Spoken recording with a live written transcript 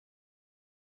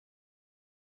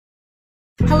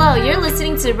Hello, you're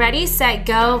listening to Ready, Set,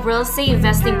 Go Real Estate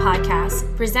Investing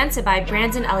Podcast, presented by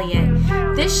Brandon Elliott.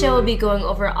 This show will be going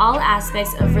over all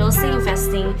aspects of real estate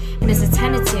investing and is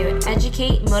intended to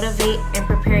educate, motivate, and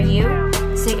prepare you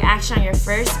to take action on your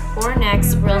first or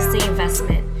next real estate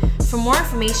investment. For more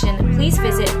information, please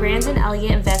visit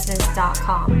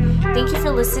BrandonElliottInvestments.com. Thank you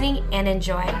for listening and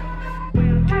enjoy.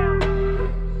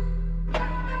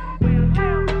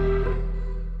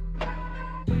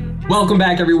 Welcome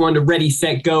back, everyone, to Ready,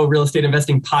 Set, Go Real Estate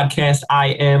Investing Podcast.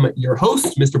 I am your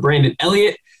host, Mr. Brandon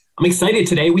Elliott. I'm excited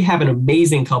today. We have an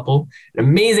amazing couple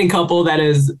that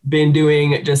has been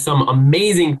doing just some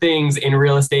amazing things in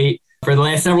real estate for the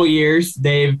last several years.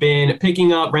 They've been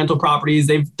picking up rental properties.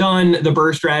 They've done the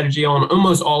BRRRR strategy on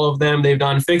almost all of them. They've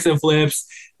done fix and flips.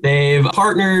 They've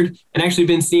partnered and actually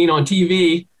been seen on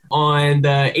TV on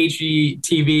the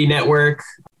HGTV network.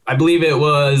 I believe it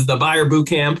was the Buyer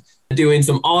Bootcamp, doing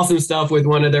some awesome stuff with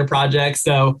one of their projects.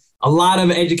 So a lot of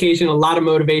education, a lot of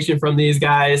motivation from these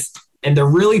guys. And they're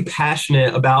really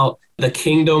passionate about the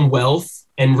kingdom wealth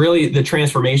and really the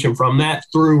transformation from that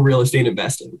through real estate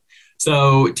investing.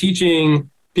 So teaching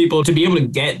people to be able to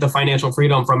get the financial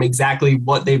freedom from exactly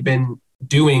what they've been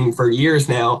doing for years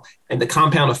now and the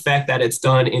compound effect that it's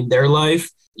done in their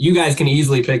life. You guys can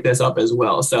easily pick this up as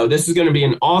well. So this is going to be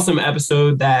an awesome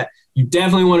episode that you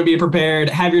definitely want to be prepared.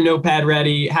 Have your notepad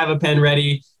ready, have a pen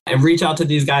ready, and reach out to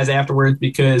these guys afterwards,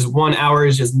 because 1 hour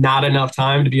is just not enough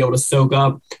time to be able to soak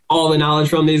up all the knowledge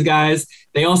from these guys.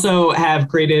 They also have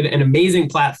created an amazing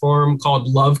platform called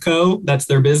Loveco. That's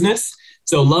their business.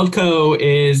 So Loveco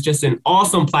is just an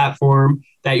awesome platform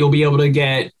that you'll be able to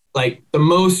get like the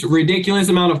most ridiculous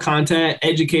amount of content,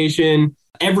 education,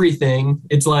 everything.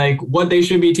 It's like what they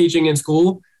should be teaching in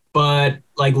school, but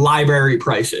like library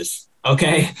prices.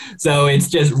 Okay. So it's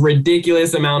just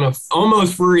ridiculous amount of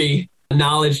almost free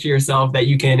knowledge to yourself that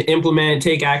you can implement,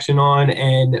 take action on,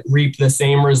 and reap the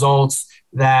same results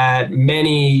that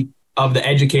many of the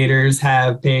educators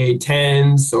have paid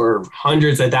tens or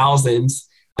hundreds of thousands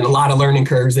and a lot of learning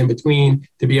curves in between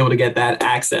to be able to get that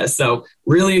access. So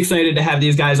really excited to have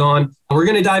these guys on. We're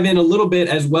going to dive in a little bit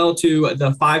as well to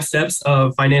the 5 steps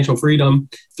of financial freedom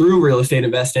through real estate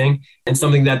investing and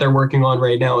something that they're working on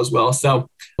right now as well. So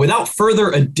without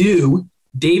further ado,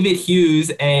 David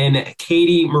Hughes and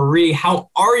Katie Marie, how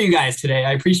are you guys today?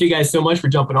 I appreciate you guys so much for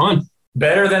jumping on.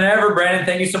 Better than ever, Brandon.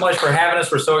 Thank you so much for having us.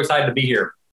 We're so excited to be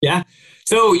here. Yeah.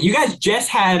 So you guys just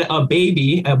had a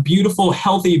baby, a beautiful,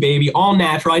 healthy baby, all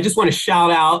natural. I just want to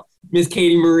shout out Miss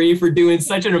Katie Marie for doing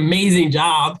such an amazing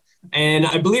job. And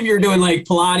I believe you're doing like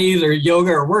Pilates or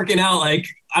yoga or working out like,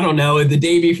 I don't know, the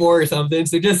day before or something.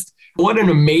 So just what an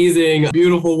amazing,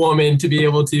 beautiful woman to be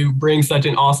able to bring such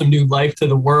an awesome new life to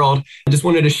the world. I just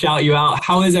wanted to shout you out.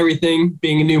 How is everything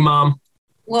being a new mom?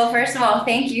 Well, first of all,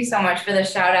 thank you so much for the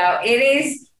shout out. It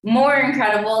is more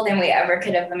incredible than we ever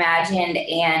could have imagined.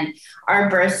 And our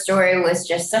birth story was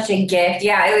just such a gift.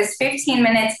 Yeah, it was 15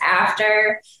 minutes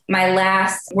after my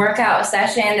last workout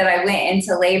session that I went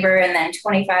into labor, and then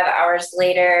 25 hours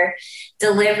later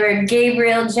delivered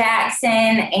Gabriel Jackson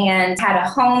and had a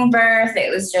home birth.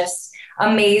 It was just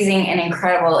amazing and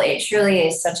incredible. It truly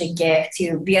is such a gift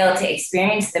to be able to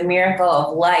experience the miracle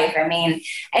of life. I mean,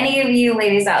 any of you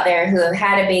ladies out there who have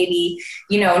had a baby,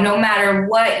 you know, no matter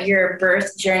what your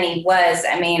birth journey was,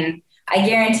 I mean, I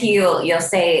guarantee you'll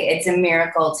say it's a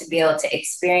miracle to be able to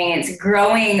experience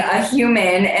growing a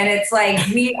human. And it's like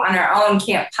we on our own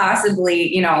can't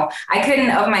possibly, you know, I couldn't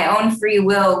of my own free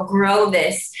will grow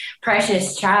this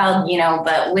precious child, you know,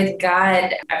 but with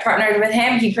God, I partnered with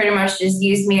him. He pretty much just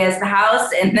used me as the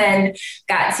house and then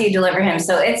got to deliver him.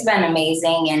 So it's been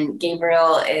amazing. And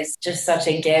Gabriel is just such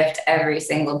a gift every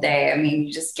single day. I mean,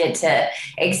 you just get to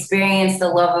experience the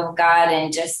love of God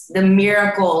and just the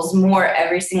miracles more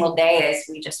every single day as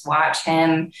we just watch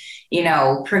him, you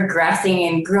know, progressing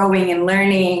and growing and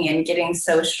learning and getting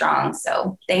so strong.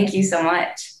 So thank you so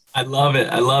much. I love it.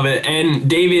 I love it. And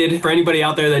David, for anybody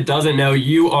out there that doesn't know,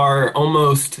 you are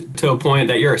almost to a point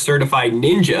that you're a certified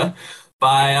ninja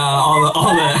by all the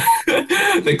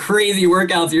the crazy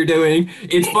workouts you're doing.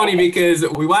 It's funny because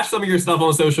we watch some of your stuff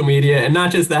on social media, and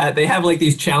not just that, they have like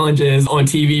these challenges on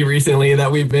TV recently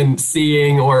that we've been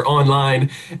seeing or online.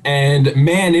 And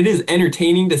man, it is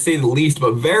entertaining to say the least,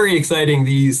 but very exciting,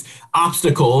 these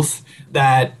obstacles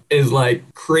that is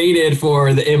like created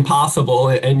for the impossible,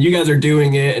 and you guys are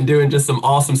doing it and doing just some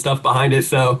awesome stuff behind it.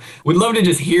 So we'd love to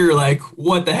just hear like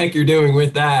what the heck you're doing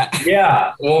with that.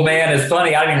 Yeah. Well, man, it's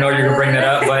funny. I didn't even know you were going to bring that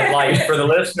up, but like for the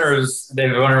listeners,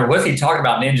 they're wondering, what's he talking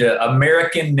about? Ninja,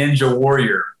 American Ninja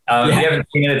Warrior. If you haven't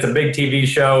seen it, it's a big TV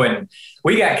show, and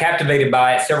we got captivated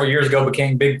by it several years ago,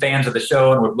 became big fans of the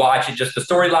show and would watch it, just the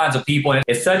storylines of people. And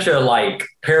it's such a like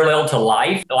parallel to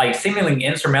life, like seemingly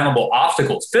insurmountable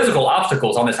obstacles, physical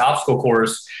obstacles on this obstacle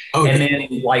course. And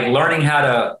then like learning how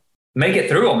to make it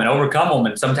through them and overcome them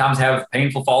and sometimes have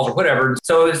painful falls or whatever.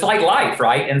 So it's like life,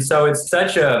 right? And so it's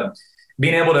such a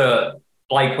being able to,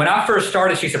 like when I first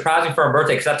started, she surprised me for her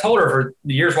birthday because I told her for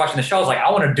years watching the show, I was like,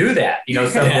 I want to do that,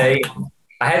 someday.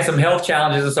 I had some health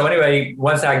challenges. And so anyway,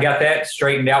 once I got that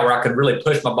straightened out where I could really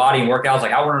push my body and work out, I was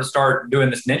like, I wanted to start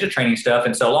doing this ninja training stuff.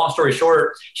 And so long story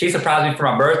short, she surprised me for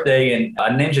my birthday in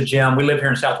a ninja gym. We live here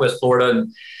in Southwest Florida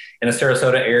and in the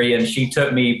Sarasota area. And she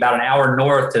took me about an hour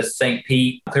north to St.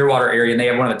 Pete, Clearwater area. And they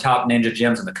have one of the top ninja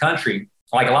gyms in the country.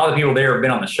 Like a lot of the people there have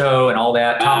been on the show and all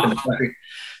that, top in the country.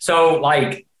 So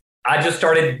like, I just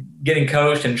started getting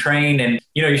coached and trained and,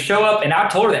 you show up and I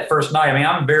told her that first night, I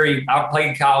mean, I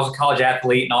played college, a college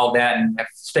athlete and all that and have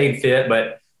stayed fit,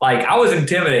 but like I was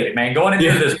intimidated, man, going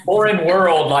into this foreign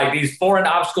world, like these foreign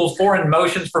obstacles, foreign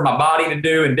motions for my body to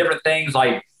do and different things.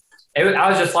 Like I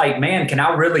was just like, man, can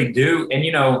I really do? And,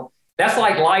 that's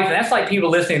like life. And that's like people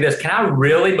listening to this. Can I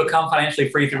really become financially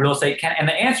free through real estate? And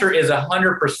the answer is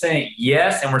 100%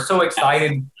 yes. And we're so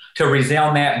excited to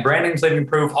resound that. Brandon's living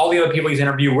proof. All the other people he's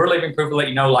interviewed, we're living proof to let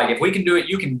you know, like, if we can do it,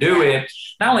 you can do it.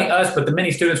 Not only us, but the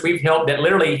many students we've helped that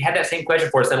literally had that same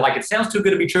question for us, that like, it sounds too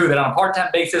good to be true, that on a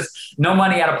part-time basis, no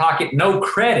money out of pocket, no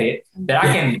credit, that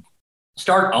I can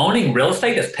start owning real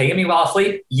estate that's paying me while I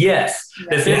sleep. Yes.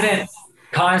 This isn't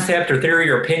concept or theory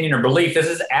or opinion or belief. This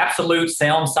is absolute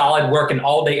sound, solid, working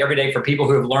all day, every day for people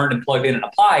who have learned and plugged in and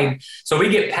applied. So we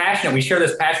get passionate. We share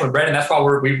this passion with Brandon. That's why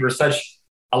we were such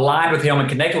aligned with him and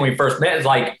connected when we first met. Is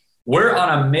like, we're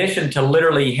on a mission to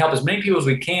literally help as many people as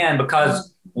we can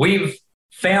because we've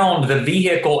found the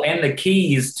vehicle and the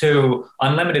keys to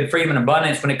unlimited freedom and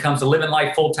abundance when it comes to living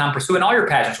life full-time, pursuing all your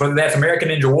passions, whether that's American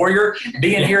Ninja Warrior,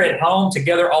 being here at home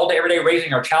together all day, every day,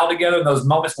 raising our child together, and those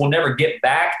moments we'll never get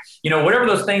back. Whatever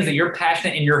those things that you're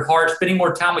passionate in your heart, spending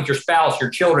more time with your spouse,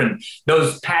 your children,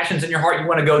 those passions in your heart you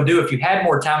want to go do. If you had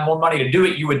more time, more money to do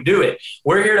it, you would do it.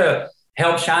 We're here to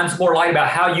help shine some more light about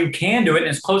how you can do it, and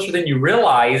it's closer than you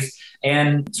realize.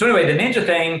 And so anyway, the ninja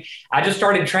thing, I just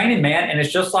started training, man. And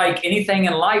it's just like anything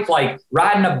in life, like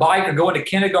riding a bike or going to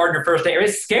kindergarten your first day.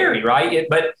 It's scary, right?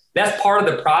 But that's part of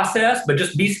the process, but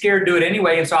just be scared, do it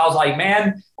anyway. And so I was like,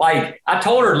 man, like I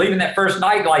told her leaving that first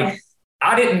night, like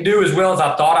I didn't do as well as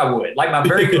I thought I would. Like my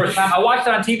very first time I watched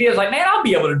it on TV, I was like, man, I'll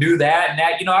be able to do that. And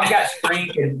that, I've got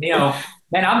strength and,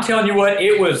 man, I'm telling you what,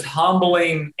 it was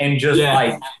humbling and just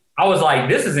like, I was like,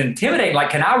 this is intimidating. Like,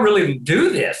 can I really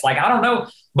do this? Like, I don't know.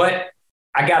 But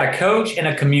I got a coach and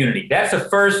a community. That's one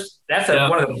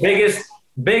of the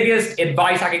biggest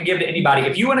advice I can give to anybody.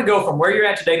 If you want to go from where you're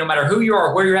at today, no matter who you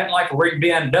are, where you're at in life, or where you've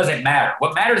been, doesn't matter.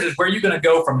 What matters is where you're going to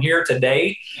go from here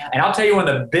today. And I'll tell you one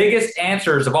of the biggest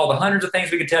answers of all the hundreds of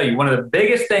things we could tell you. One of the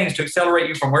biggest things to accelerate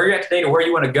you from where you're at today to where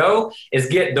you want to go is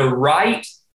get the right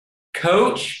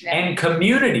coach and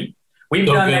community. We've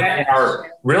done that in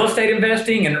our real estate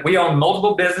investing, and we own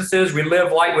multiple businesses. We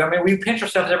live like, we pinch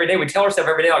ourselves every day. We tell ourselves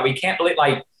every day, like, we can't believe,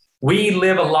 like, we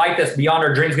live a life that's beyond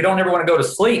our dreams. We don't ever want to go to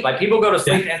sleep. Like, people go to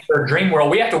sleep and enter our dream world.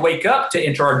 We have to wake up to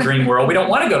enter our dream world. We don't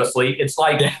want to go to sleep. It's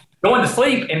like going to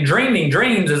sleep and dreaming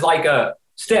dreams is like a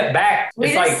step back. We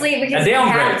it's just like sleep because we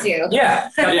have to. Yeah,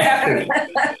 we have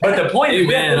to. But the point is,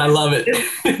 man, I love it.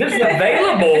 This is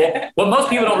available. What most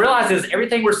people don't realize is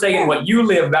everything we're saying, what you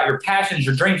live about, your passions,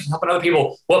 your dreams, and helping other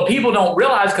people. What people don't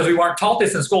realize, because we weren't taught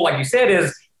this in school, like you said,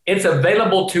 is it's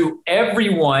available to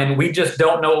everyone. We just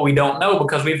don't know what we don't know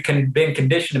because we've been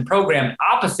conditioned and programmed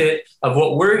opposite of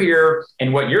what we're here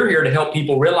and what you're here to help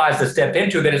people realize to step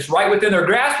into, that it's right within their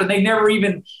grasp, and they never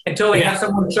even, until they have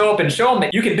someone show up and show them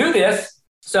that you can do this.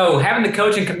 So having the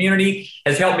coaching community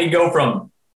has helped me go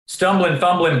from stumbling,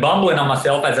 fumbling, bumbling on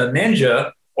myself as a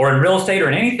ninja or in real estate or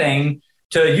in anything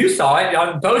to, you saw it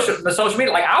on the social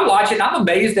media. Like, I watch it and I'm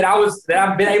amazed that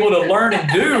I've been able to learn and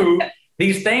do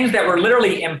these things that were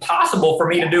literally impossible for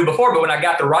me to do before. But when I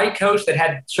got the right coach that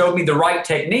had showed me the right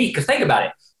technique, because think about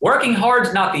it, working hard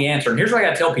is not the answer. And here's what I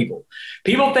got to tell people.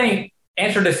 People think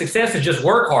answer to success is just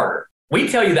work harder. We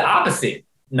tell you the opposite.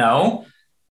 No.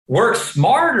 Work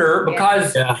smarter,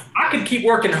 because I could keep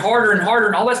working harder and harder,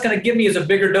 and all that's going to give me is a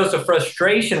bigger dose of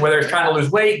frustration, whether it's trying to lose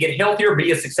weight, get healthier,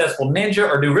 be a successful ninja,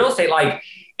 or do real estate. Like,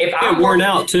 if I'm worn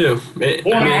out too,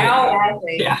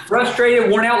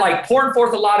 frustrated, worn out, like pouring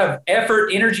forth a lot of effort,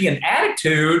 energy, and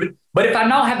attitude. But if I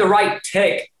don't have the right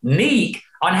technique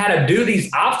on how to do these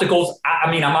obstacles,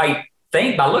 I might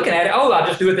think by looking at it, oh, I'll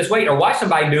just do it this way, or watch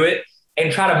somebody do it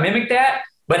and try to mimic that.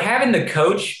 But having the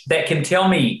coach that can tell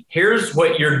me, here's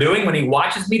what you're doing when he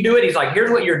watches me do it, he's like,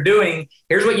 here's what you're doing.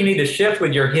 Here's what you need to shift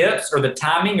with your hips or the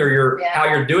timing or how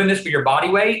you're doing this for your body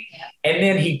weight. Yeah. And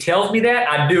then he tells me that,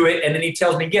 I do it. And then he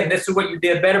tells me again, this is what you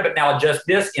did better, but now adjust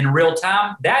this in real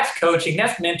time. That's coaching,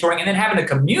 that's mentoring. And then having a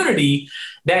community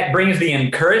that brings the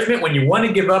encouragement when you want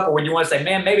to give up or when you want to say,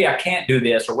 man, maybe I can't do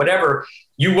this or whatever,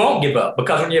 you won't give up.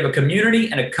 Because when you have a community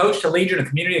and a coach to lead you and a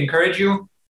community to encourage you,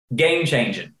 game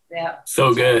changing. Yeah.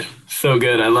 So good. So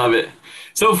good. I love it.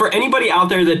 So for anybody out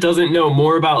there that doesn't know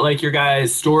more about like your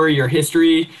guys' story, your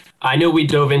history, I know we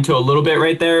dove into a little bit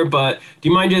right there, but do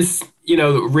you mind just,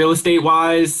 real estate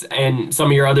wise and some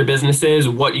of your other businesses,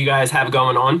 what you guys have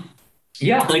going on?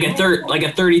 Yeah. Like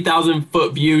a 30,000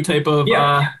 foot view type of,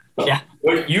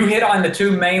 Well, you hit on the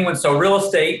two main ones. So real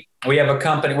estate, we have a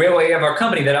company, we have our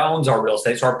company that owns our real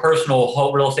estate. So our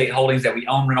personal real estate holdings that we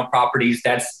own rental properties,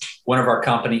 that's one of our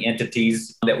company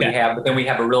entities that we have. But then we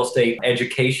have a real estate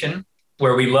education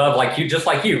where we love, just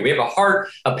like you, we have a heart,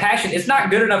 a passion. It's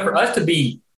not good enough for us to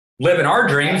be living our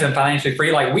dreams and financially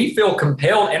free. Like we feel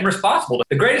compelled and responsible.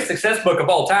 The greatest success book of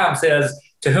all time says,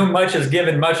 to whom much is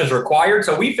given, much is required.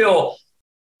 So we feel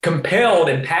compelled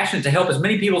and passionate to help as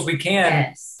many people as we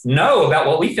can know about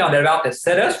what we found out about that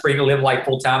set us free to live life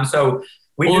full time. So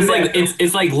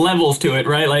it's like levels to it,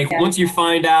 right? Like once you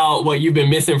find out what you've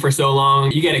been missing for so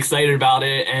long, you get excited about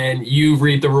it and you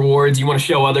reap the rewards. You want to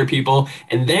show other people.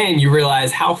 And then you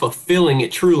realize how fulfilling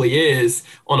it truly is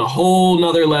on a whole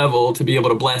nother level to be able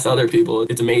to bless other people.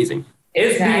 It's amazing.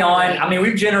 It's beyond,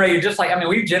 we've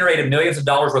generated millions of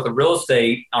dollars worth of real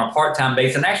estate on a part-time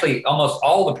basis. And actually almost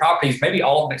all the properties, maybe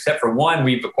all of them except for one,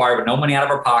 we've acquired with no money out of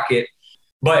our pocket.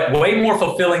 But way more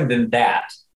fulfilling than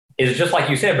that is just like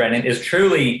you said, Brandon, is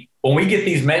truly when we get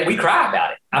these, we cry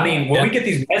about it. When we get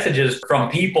these messages from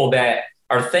people that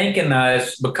are thanking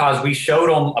us because we showed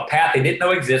them a path they didn't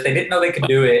know exists, they didn't know they could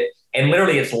do it. And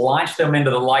literally it's launched them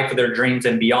into the life of their dreams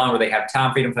and beyond where they have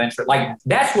time, freedom, financial. Like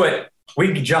that's what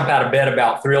we jump out of bed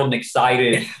about, thrilled and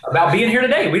excited about being here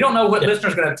today. We don't know what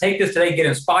listeners are going to take this today, get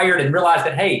inspired and realize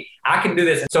that, hey, I can do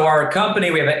this. And so our company,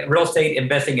 we have a real estate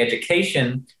investing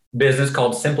education business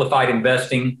called Simplified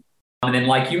Investing. And then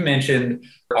like you mentioned,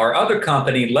 our other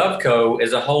company, Loveco,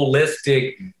 is a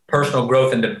holistic personal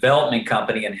growth and development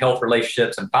company in health,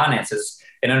 relationships, and finances.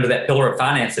 And under that pillar of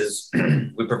finances,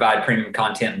 we provide premium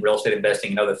content in real estate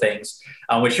investing and other things,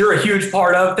 which you're a huge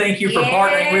part of. Thank you for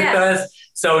partnering with us.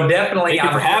 So definitely, thank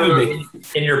you for having me.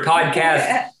 In your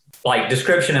podcast, like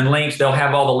description and links, they'll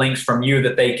have all the links from you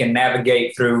that they can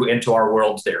navigate through into our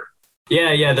worlds there.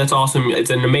 Yeah, that's awesome.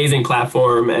 It's an amazing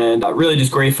platform and really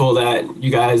just grateful that you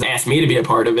guys asked me to be a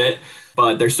part of it.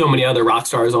 But there's so many other rock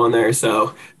stars on there,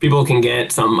 so people can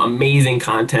get some amazing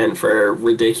content for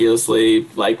ridiculously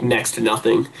next to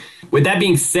nothing. With that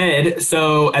being said,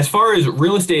 so as far as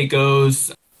real estate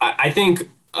goes, I think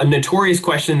a notorious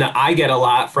question that I get a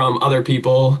lot from other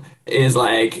people is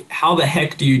how the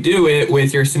heck do you do it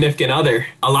with your significant other?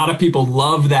 A lot of people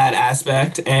love that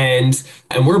aspect and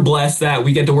we're blessed that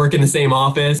we get to work in the same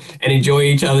office and enjoy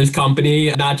each other's company,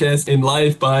 not just in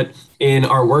life, but in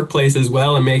our workplace as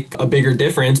well and make a bigger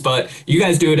difference. But you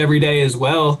guys do it every day as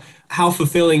well. How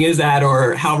fulfilling is that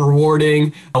or how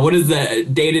rewarding? What does the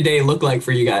day-to-day look like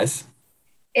for you guys?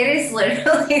 It is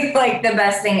literally the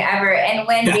best thing ever. And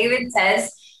when David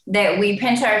says that we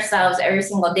pinch ourselves every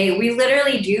single day, we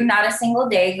literally do. Not a single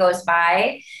day goes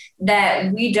by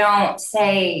that we don't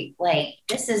say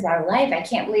this is our life. I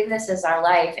can't believe this is our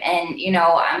life. And,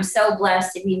 I'm so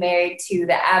blessed to be married to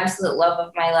the absolute love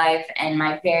of my life and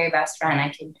my very best friend. I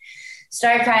could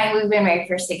start crying. We've been married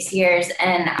for 6 years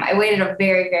and I waited a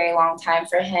very, very long time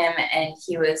for him. And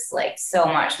he was so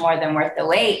much more than worth the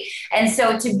wait. And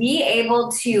so to be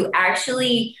able to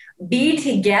actually be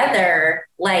together,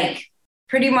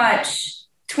 pretty much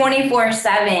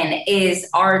 24/7 is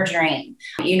our dream.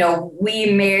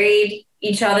 We married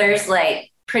each other's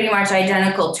pretty much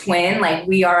identical twin.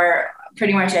 We are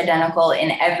pretty much identical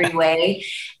in every way.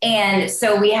 And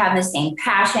so we have the same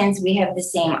passions. We have the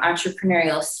same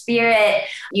entrepreneurial spirit.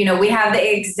 We have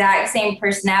the exact same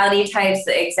personality types,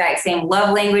 the exact same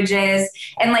love languages.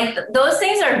 And those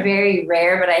things are very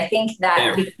rare, but I think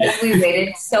that because we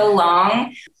waited so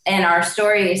long and our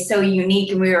story is so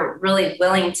unique and we were really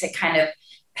willing to kind of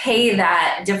pay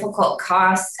that difficult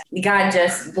cost, God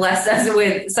just blessed us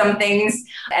with some things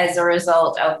as a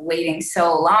result of waiting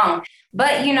so long.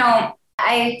 But,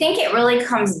 I think it really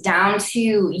comes down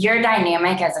to your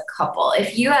dynamic as a couple.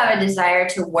 If you have a desire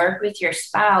to work with your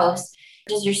spouse,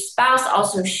 does your spouse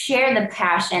also share the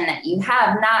passion that you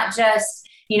have, not just,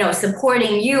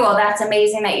 supporting you. Oh, that's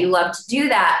amazing that you love to do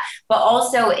that. But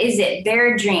also, is it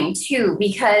their dream too?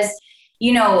 Because,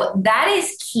 that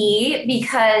is key,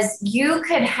 because you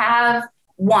could have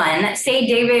one, say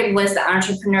David was the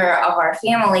entrepreneur of our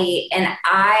family, and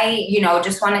I,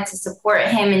 just wanted to support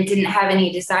him and didn't have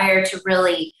any desire to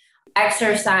really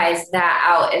exercise that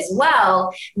out as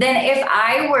well. Then if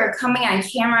I were coming on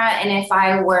camera and if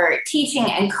I were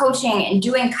teaching and coaching and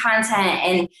doing content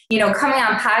and, coming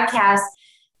on podcasts,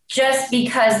 just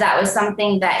because that was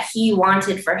something that he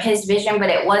wanted for his vision, but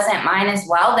it wasn't mine as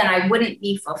well, then I wouldn't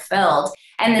be fulfilled.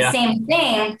 And the same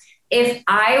thing, if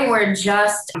I were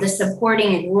just the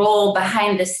supporting role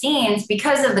behind the scenes,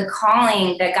 because of the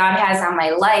calling that God has on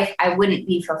my life, I wouldn't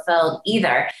be fulfilled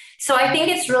either. So I think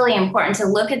it's really important to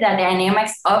look at the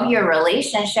dynamics of your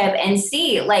relationship and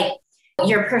see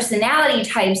your personality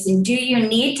types, and do you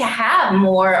need to have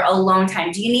more alone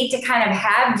time? Do you need to kind of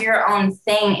have your own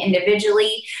thing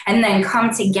individually and then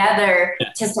come together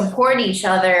to support each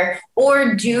other?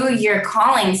 Or do your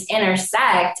callings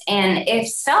intersect? And if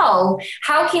so,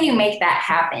 how can you make that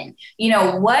happen?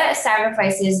 What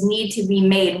sacrifices need to be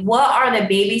made? What are the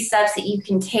baby steps that you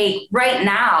can take right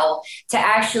now to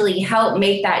actually help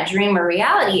make that dream a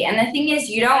reality? And the thing is,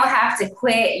 you don't have to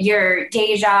quit your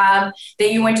day job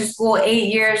that you went to school 8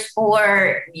 years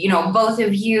for, both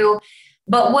of you.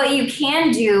 But what you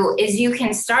can do is you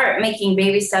can start making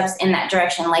baby steps in that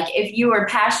direction. Like if you were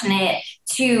passionate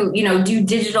to, do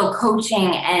digital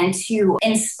coaching and to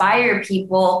inspire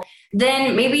people,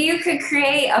 then maybe you could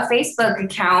create a Facebook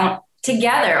account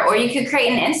together, or you could create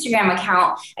an Instagram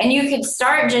account and you could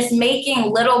start just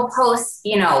making little posts,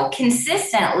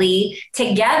 consistently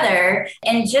together,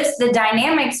 and just the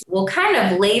dynamics will kind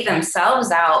of lay themselves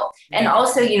out. And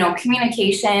also,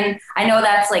 communication. I know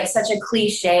that's like such a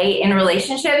cliche in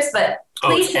relationships, but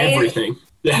cliches, everything.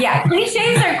 Yeah.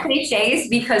 Cliches are cliches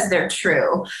because they're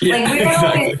true. We don't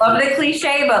always love the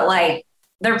cliche, but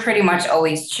they're pretty much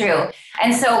always true.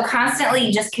 And so constantly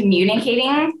just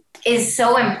communicating is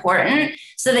so important,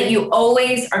 so that you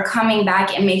always are coming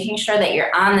back and making sure that you're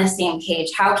on the same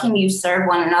page. How can you serve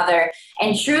one another?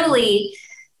 And truly,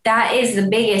 that is the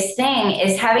biggest thing,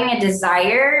 is having a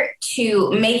desire to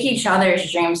make each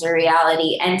other's dreams a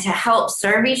reality and to help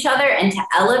serve each other and to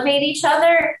elevate each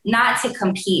other, not to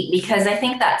compete. Because I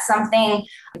think that's something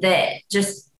that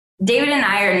just David and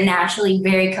I are naturally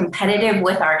very competitive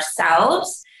with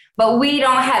ourselves, but we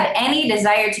don't have any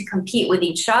desire to compete with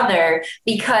each other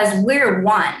because we're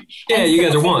one. Yeah, you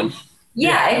guys are one.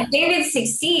 Yeah, if David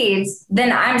succeeds,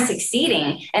 then I'm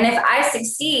succeeding. And if I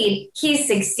succeed, he's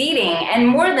succeeding. And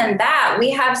more than that,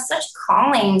 we have such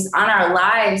callings on our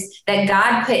lives that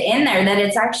God put in there that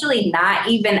it's actually not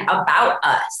even about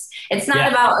us. It's not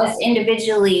about us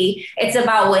individually. It's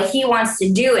about what he wants to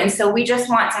do. And so we just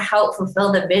want to help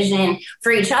fulfill the vision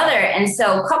for each other. And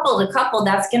so couple to couple,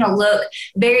 that's going to look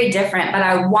very different. But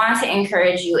I want to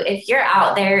encourage you, if you're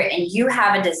out there and you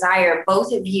have a desire,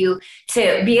 both of you,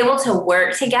 to be able to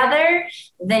work together,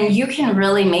 then you can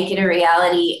really make it a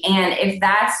reality. And if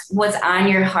that's what's on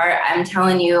your heart, I'm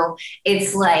telling you,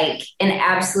 it's like an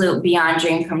absolute beyond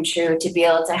dream come true to be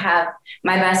able to have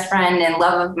my best friend and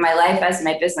love of my life as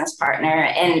my business partner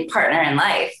and partner in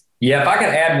life. Yeah, if I could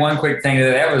add one quick thing to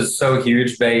that, that was so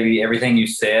huge, baby. Everything you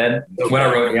said, what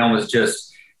I wrote down was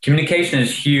just communication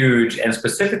is huge, and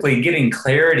specifically getting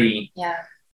clarity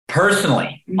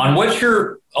personally on what's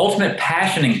your ultimate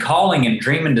passion and calling and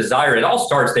dream and desire. It all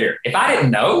starts there. If I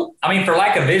didn't know, for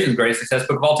lack of vision, the greatest success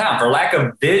book of all time. For lack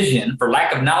of vision, for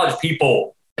lack of knowledge,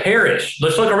 people perish.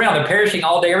 Let's look around. They're perishing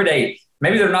all day, every day.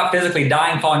 Maybe they're not physically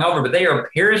dying, falling over, but they are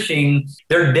perishing.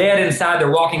 They're dead inside.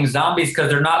 They're walking zombies because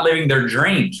they're not living their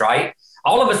dreams, right?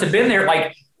 All of us have been there.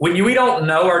 Like when we don't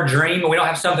know our dream and we don't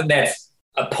have something that's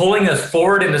pulling us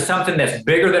forward into something that's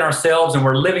bigger than ourselves, and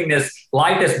we're living this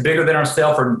life that's bigger than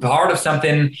ourselves or part of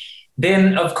something,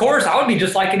 then of course I would be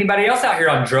just like anybody else out here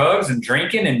on drugs and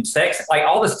drinking and sex, like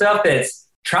all the stuff that's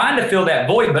trying to fill that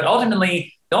void. But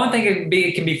ultimately, the only thing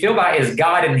it can be filled by is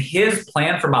God and his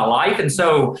plan for my life. And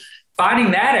so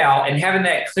finding that out and having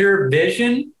that clear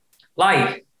vision,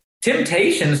 like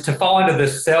temptations to fall into the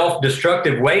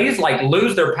self-destructive ways, like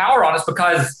lose their power on us,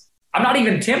 because I'm not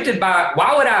even tempted by,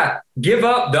 why would I give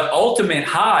up the ultimate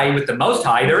high with the Most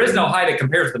High? There is no high that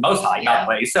compares to the Most High, by the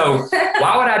way. So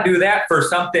why would I do that for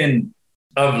something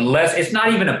of less? It's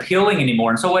not even appealing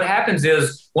anymore. And so what happens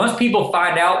is once people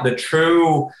find out the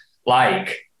true,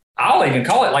 like, I'll even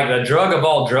call it like the drug of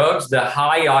all drugs, the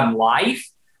high on life.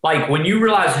 Like when you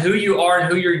realize who you are and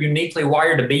who you're uniquely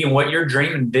wired to be and what your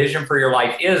dream and vision for your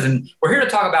life is. And we're here to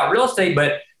talk about real estate,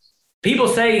 but people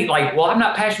say like, well, I'm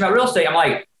not passionate about real estate. I'm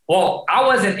like, Well, I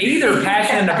wasn't either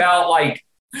passionate about like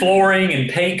flooring and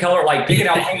paint color, like picking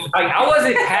out paint. Like I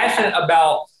wasn't passionate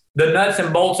about the nuts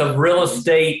and bolts of real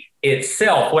estate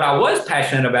itself. What I was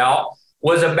passionate about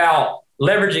was about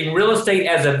leveraging real estate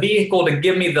as a vehicle to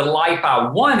give me the life I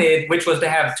wanted, which was to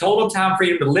have total time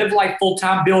freedom to live life full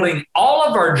time, building all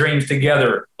of our dreams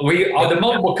together. We are the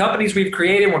multiple companies we've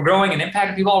created, we're growing and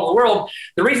impacting people all over the world.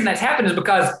 The reason that's happened is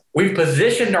because we've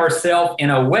positioned ourselves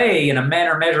in a way, in a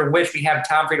manner, measure in which we have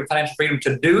time freedom, financial freedom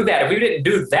to do that. If we didn't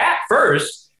do that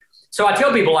first, so I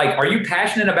tell people, like, are you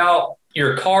passionate about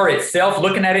your car itself,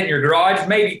 looking at it in your garage?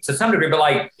 Maybe to some degree, but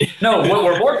like, no, what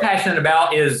we're more passionate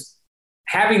about is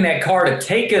having that car to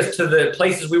take us to the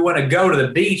places we want to go, to the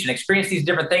beach and experience these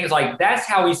different things. Like that's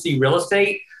how we see real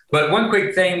estate. But one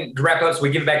quick thing to wrap up, so we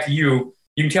give it back to you.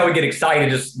 You can tell we get excited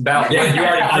just about what you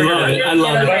already. I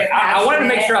love it. I wanted to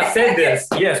make sure I said this,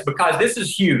 yes, because this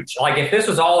is huge. Like if this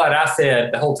was all that I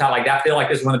said the whole time, like I feel like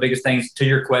this is one of the biggest things to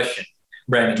your question,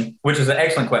 Brandon, which is an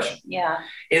excellent question. Yeah.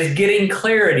 Is getting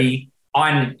clarity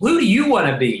on who do you want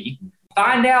to be?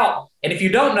 Find out. And if you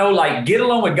don't know, like get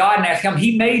alone with God and ask him.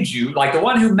 He made you, like the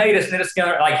one who made us, knit us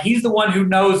together. Like he's the one who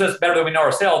knows us better than we know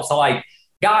ourselves. So like,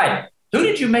 God, who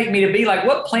did you make me to be? Like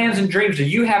what plans and dreams do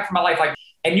you have for my life? Like,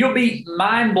 and you'll be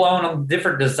mind blown on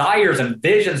different desires and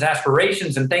visions,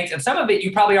 aspirations and things. And some of it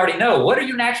you probably already know. What are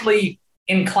you naturally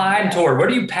inclined toward? What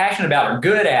are you passionate about or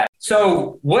good at?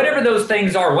 So whatever those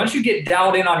things are, once you get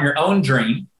dialed in on your own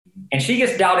dream and she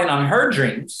gets dialed in on her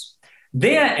dreams,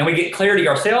 then, and we get clarity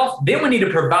ourselves, then we need to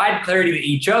provide clarity to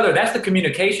each other. That's the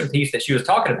communication piece that she was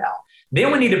talking about.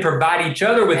 Then we need to provide each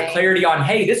other with clarity on,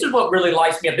 hey, this is what really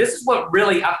lights me up. This is what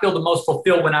really I feel the most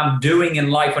fulfilled when I'm doing in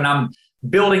life, when I'm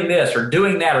building this or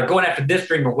doing that or going after this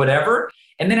dream or whatever.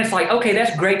 And then it's like, okay,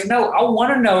 that's great to know. I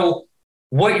want to know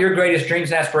what your greatest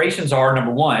dreams and aspirations are,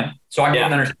 number one, so I can get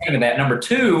an understanding of that. Number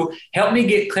two, help me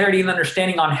get clarity and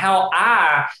understanding on how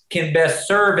I can best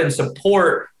serve and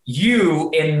support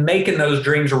you in making those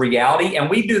dreams a reality. And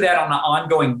we do that on an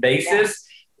ongoing basis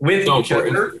with each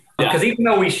other. Because even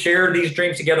though we share these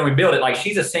dreams together and we build it, like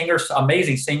she's a singer,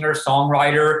 amazing singer,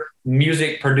 songwriter,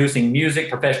 producing music,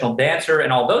 professional dancer,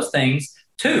 and all those things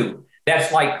too.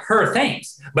 That's like her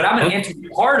things. But I'm an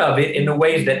integral part of it in the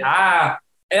ways that I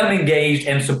am engaged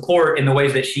and support in the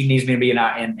ways that she needs me to be. And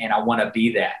I want to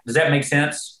be that. Does that make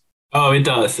sense? Oh, it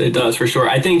does. It does for sure.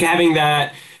 I think having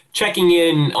that checking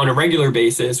in on a regular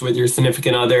basis with your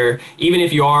significant other, even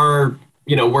if you are,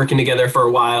 working together for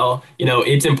a while,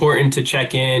 it's important to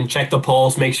check in, check the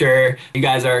pulse, make sure you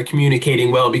guys are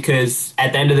communicating well, because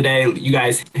at the end of the day, you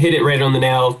guys hit it right on the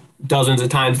nail dozens of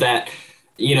times that,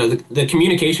 the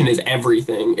communication is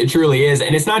everything. It truly is.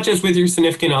 And it's not just with your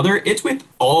significant other, it's with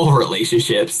all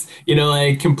relationships,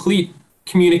 like complete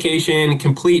communication,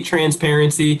 complete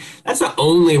transparency. That's the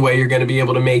only way you're going to be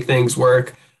able to make things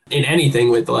work in anything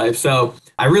with life. So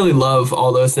I really love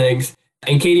all those things.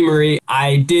 And Katie Marie,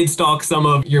 I did stalk some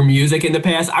of your music in the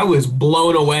past. I was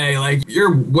blown away. Like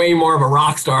you're way more of a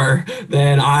rock star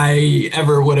than I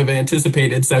ever would have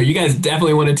anticipated. So you guys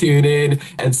definitely want to tune in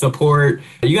and support.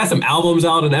 You got some albums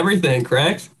out and everything,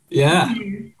 correct? Yeah.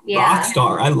 Rock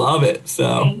star. I love it.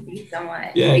 So thank you so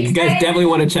much. Yeah, you guys definitely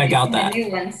want to check out that. New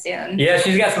one soon. Yeah,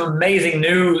 she's got some amazing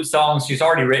new songs she's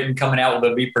already written coming out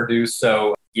will be produced.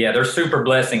 So yeah, they're super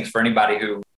blessings for anybody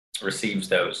who receives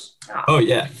those. Oh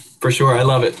yeah, for sure. I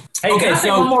love it. Hey, okay, can I say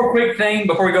one more quick thing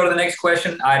before we go to the next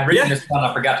question? I had written this one,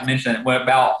 I forgot to mention it,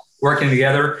 about working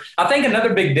together. I think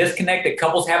another big disconnect that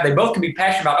couples have, they both can be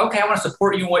passionate about, okay, I want to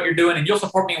support you in what you're doing and you'll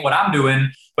support me in what I'm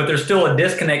doing, but there's still a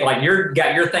disconnect, like you've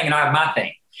got your thing and I have my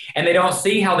thing. And they don't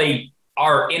see how they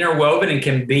are interwoven and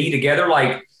can be together.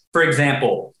 Like, for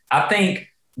example, I think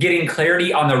getting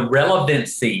clarity on the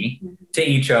relevancy to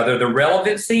each other, the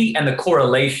relevancy and the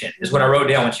correlation is what I wrote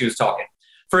down when she was talking.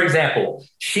 For example,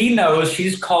 she knows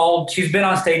she's been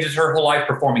on stages her whole life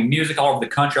performing music all over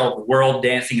the country, all over the world,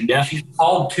 dancing, and she's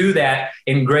called to that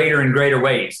in greater and greater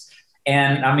ways.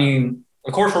 And I mean,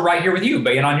 of course, we're right here with you,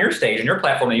 being on your stage and your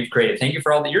platform that you've created. Thank you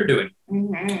for all that you're doing.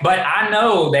 Mm-hmm. But I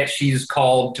know that she's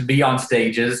called to be on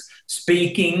stages,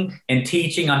 speaking and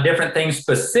teaching on different things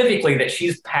specifically that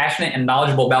she's passionate and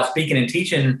knowledgeable about speaking and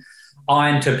teaching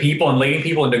on to people and leading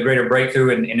people into greater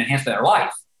breakthrough and enhancement of their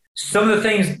life. Some of the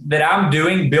things that I'm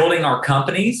doing, building our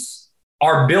companies,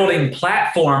 are building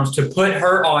platforms to put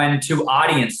her on to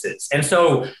audiences. And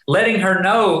so letting her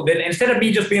know that instead of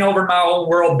me just being over in my own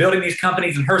world, building these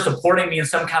companies and her supporting me in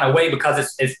some kind of way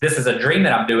because this is a dream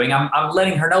that I'm doing, I'm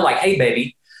letting her know like, hey,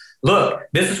 baby, look,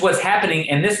 this is what's happening.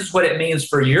 And this is what it means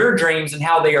for your dreams and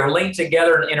how they are linked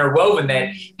together and interwoven,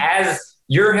 that as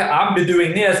I'm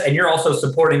doing this and you're also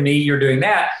supporting me, you're doing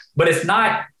that. But it's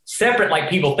not separate like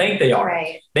people think they are.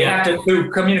 Right. They have to, through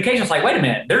communication, it's like, wait a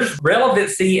minute, there's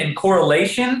relevancy and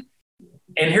correlation.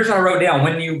 And here's what I wrote down.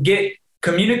 When you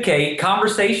communicate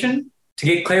conversation to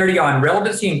get clarity on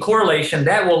relevancy and correlation,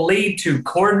 that will lead to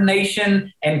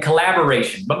coordination and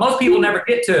collaboration. But most people never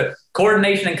get to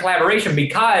coordination and collaboration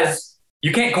because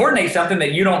you can't coordinate something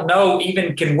that you don't know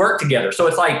even can work together. So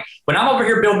it's like when I'm over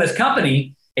here building this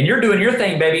company and you're doing your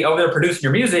thing, baby, over there producing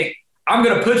your music, I'm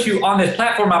going to put you on this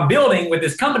platform I'm building with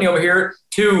this company over here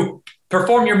to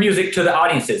perform your music to the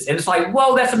audiences. And it's like,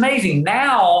 whoa, that's amazing.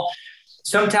 Now,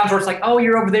 sometimes where it's like, oh,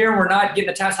 you're over there and we're not getting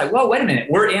the time. It's like, whoa, wait a minute.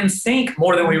 We're in sync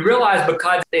more than we realize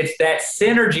because it's that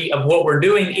synergy of what we're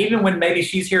doing. Even when maybe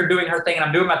she's here doing her thing and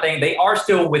I'm doing my thing, they are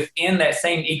still within that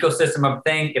same ecosystem of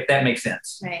thing, if that makes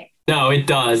sense. Right. No, it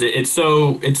does. It's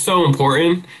so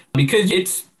important because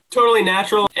it's totally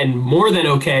natural and more than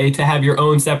okay to have your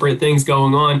own separate things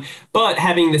going on, but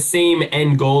having the same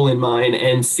end goal in mind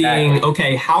and seeing,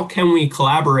 okay, how can we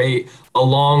collaborate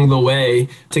along the way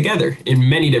together in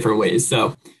many different ways?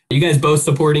 So you guys both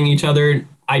supporting each other,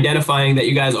 identifying that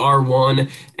you guys are one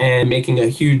and making a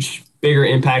huge, bigger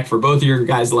impact for both of your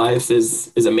guys' lives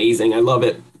is amazing. I love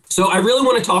it. So I really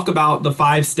want to talk about the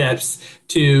 5 steps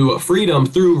to freedom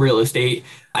through real estate.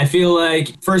 I feel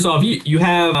like, first off, you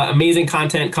have amazing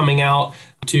content coming out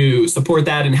to support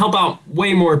that and help out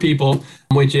way more people,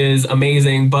 which is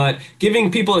amazing. But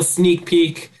giving people a sneak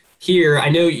peek here, I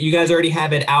know you guys already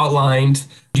have it outlined.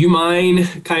 Do you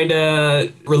mind kind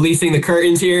of releasing the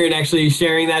curtains here and actually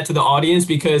sharing that to the audience?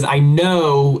 Because I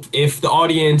know if the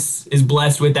audience is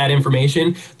blessed with that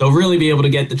information, they'll really be able to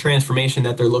get the transformation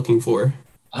that they're looking for.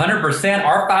 100%.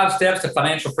 Our 5 steps to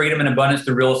financial freedom and abundance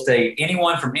through real estate.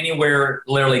 Anyone from anywhere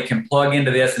literally can plug into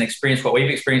this and experience what we've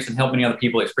experienced and help many other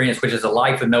people experience, which is a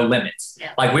life with no limits.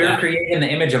 Yeah. Like we're creating the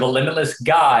image of a limitless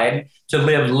guide to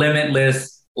live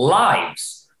limitless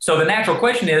lives. So the natural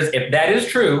question is, if that is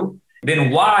true, then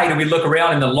why do we look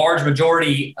around and the large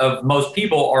majority of most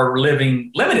people are living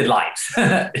limited lives,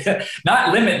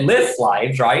 not limitless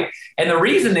lives, right? And the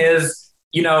reason is,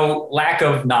 lack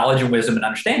of knowledge and wisdom and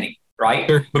understanding. Right?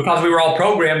 Sure. Because we were all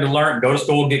programmed to learn, go to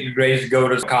school, get good grades, go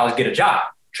to college, get a job,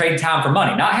 trade time for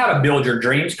money, not how to build your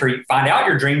dreams, find out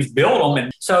your dreams, build them.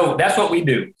 And so that's what we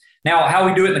do. Now, how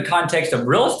we do it in the context of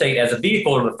real estate as a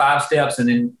vehicle are the 5 steps. And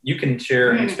then you can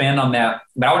share and expand on that.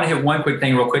 But I want to hit one quick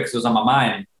thing real quick because it was on my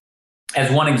mind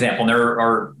as one example. And there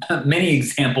are many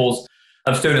examples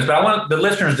of students, but I want the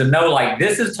listeners to know, like,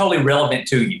 this is totally relevant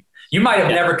to you. You might have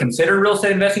never considered real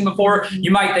estate investing before.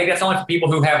 You might think that's only for people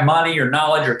who have money or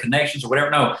knowledge or connections or whatever.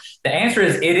 No, the answer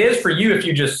is it is for you if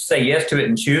you just say yes to it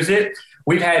and choose it.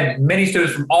 We've had many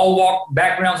students from all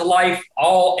backgrounds of life,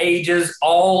 all ages,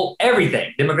 all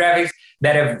everything, demographics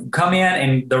that have come in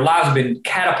and their lives have been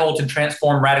catapulted,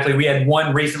 transformed radically. We had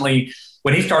one recently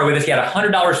when he started with us, he had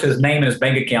 $100 to his name in his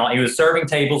bank account. He was serving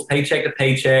tables, paycheck to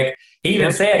paycheck. He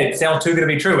even said it sounds too good to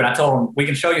be true. And I told him, we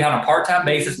can show you how on a part-time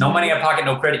basis, no money out of pocket,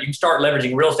 no credit. You can start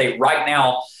leveraging real estate right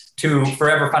now to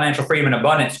forever financial freedom and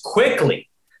abundance quickly.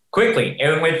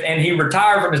 And he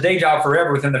retired from his day job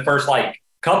forever within the first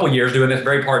couple of years doing this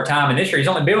very part-time. And this year, he's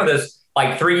only been with us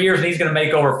 3 years and he's going to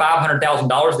make over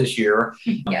 $500,000 this year.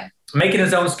 Yeah. Making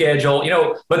his own schedule,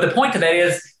 but the point to that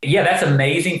is, that's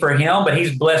amazing for him, but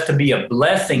he's blessed to be a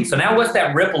blessing. So now what's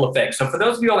that ripple effect? So for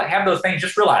those of you that have those things,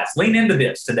 just realize, lean into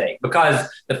this today because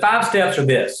the 5 steps are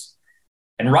this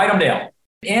and write them down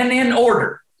in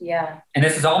order. Yeah. And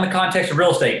this is all in the context of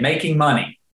real estate, making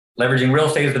money, leveraging real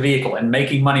estate as the vehicle and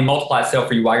making money multiply itself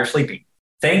for you while you're sleeping.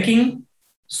 Thinking,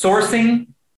 sourcing,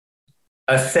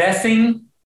 assessing,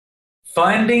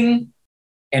 funding,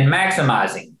 and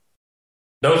maximizing.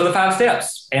 Those are the 5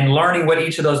 steps and learning what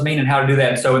each of those mean and how to do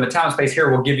that. And so in the time and space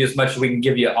here, we'll give you as much as we can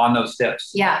give you on those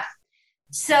steps. Yeah.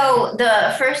 So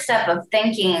the first step of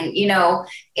thinking,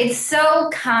 it's so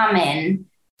common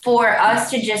for us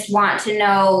to just want to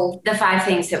know the 5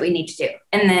 things that we need to do.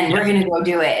 And then we're going to go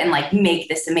do it and make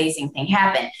this amazing thing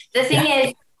happen. The thing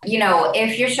is,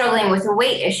 if you're struggling with a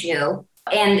weight issue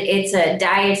and it's a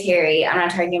dietary, I'm not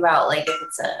talking about if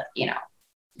it's a,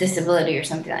 disability or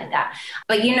something like that.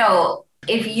 But,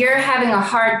 if you're having a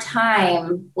hard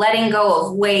time letting go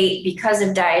of weight because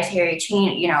of dietary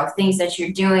change, things that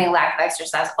you're doing, lack of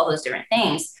exercise, all those different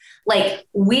things,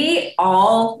 we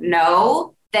all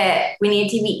know that we need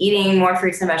to be eating more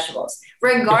fruits and vegetables,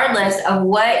 regardless of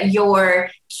what your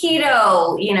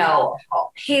keto,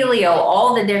 paleo,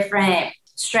 all the different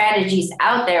strategies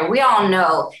out there. We all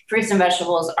know fruits and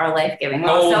vegetables are life-giving. We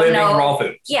also know raw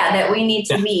foods. That we need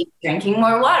to be drinking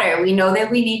more water. We know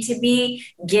that we need to be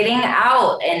getting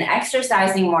out and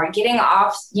exercising more, getting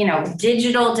off,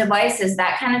 digital devices,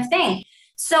 that kind of thing.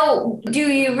 So do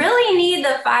you really need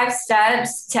the 5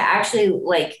 steps to actually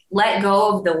like let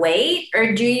go of the weight,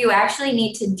 or do you actually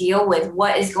need to deal with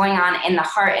what is going on in the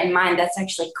heart and mind that's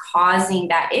actually causing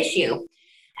that issue?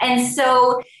 And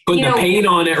so, put the paint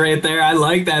on it right there. I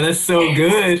like that. That's so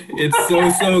good.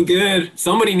 It's so good.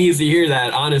 Somebody needs to hear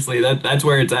that. Honestly, that's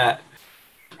where it's at.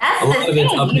 That's the thing,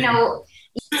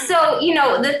 So,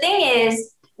 the thing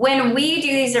is, when we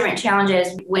do these different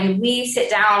challenges, when we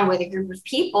sit down with a group of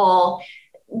people,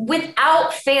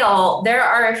 without fail, there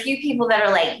are a few people that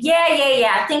are like,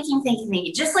 yeah, thinking.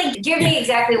 Just like, give me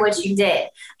exactly what you did.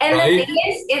 And the thing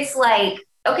is, it's like,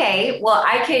 okay, well,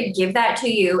 I could give that to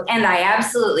you and I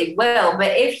absolutely will.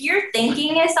 But if your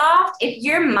thinking is off, if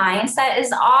your mindset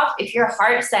is off, if your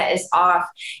heart set is off,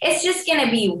 it's just going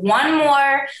to be one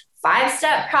more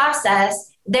 5-step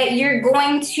process that you're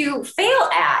going to fail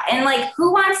at. And like,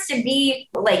 who wants to be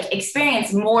like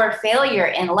experience more failure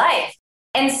in life?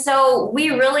 And so we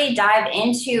really dive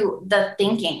into the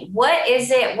thinking. What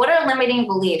is it? What are limiting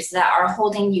beliefs that are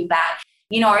holding you back?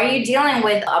 Are you dealing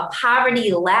with a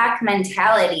poverty lack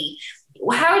mentality?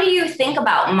 How do you think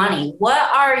about money? What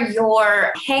are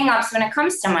your hangups when it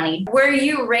comes to money? Were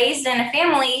you raised in a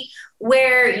family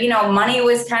where, money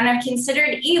was kind of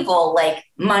considered evil? Like,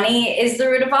 money is the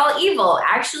root of all evil.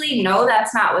 Actually, no,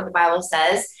 that's not what the Bible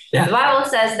says. Yeah. The Bible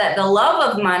says that the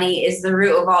love of money is the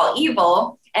root of all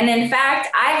evil. And in fact,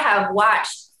 I have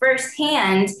watched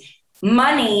firsthand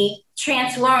money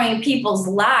transforming people's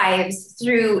lives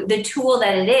through the tool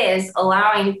that it is,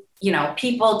 allowing,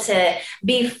 people to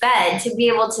be fed, to be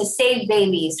able to save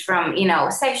babies from,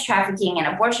 sex trafficking and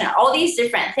abortion, all these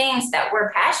different things that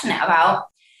we're passionate about.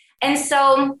 And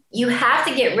so you have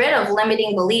to get rid of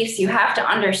limiting beliefs. You have to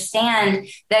understand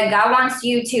that God wants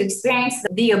you to experience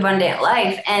the abundant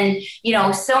life. And,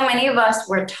 so many of us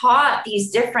were taught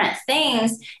these different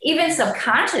things, even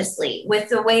subconsciously, with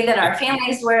the way that our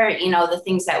families were, the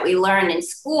things that we learned in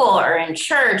school or in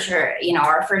church or,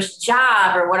 our first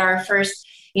job or what our first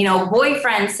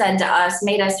boyfriend said to us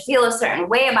made us feel a certain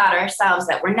way about ourselves,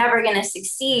 that we're never going to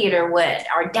succeed, or what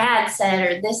our dad said,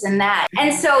 or this and that.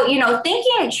 And so,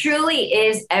 thinking truly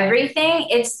is everything.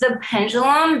 It's the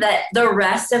pendulum that the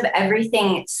rest of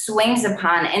everything swings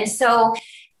upon. And so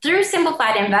through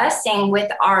Simplified Investing, with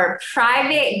our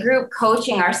private group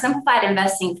coaching, our Simplified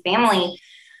Investing family,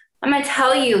 I'm going to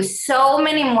tell you, so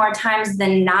many more times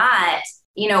than not,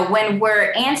 when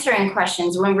we're answering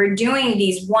questions, when we're doing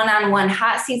these one-on-one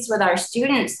hot seats with our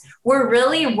students, we're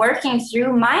really working through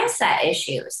mindset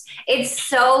issues. It's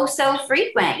so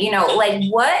frequent, like,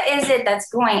 what is it that's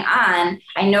going on?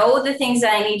 I know the things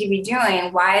that I need to be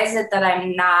doing. Why is it that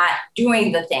I'm not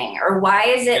doing the thing? Or why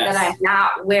is it that I'm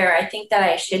not where I think that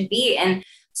I should be? And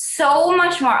so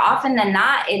much more often than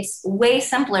not, it's way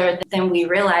simpler than we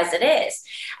realize it is.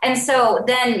 And so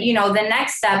then, the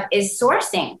next step is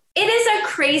sourcing. It is a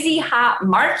crazy hot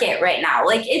market right now.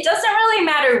 Like, it doesn't really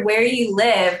matter where you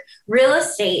live. Real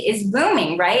estate is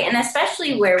booming, right? And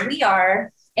especially where we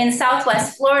are in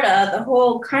Southwest Florida, the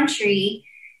whole country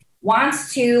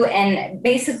wants to and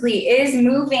basically is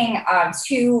moving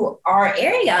to our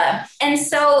area. And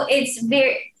so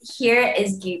here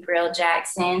is Gabriel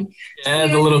Jackson. Yeah,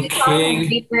 the little king.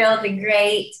 Gabriel the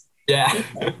Great. Yeah.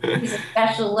 He's a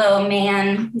special little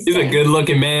man. He's a good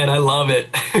looking man. I love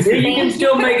it. See, you can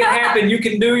still make it happen. You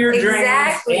can do your dreams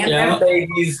and have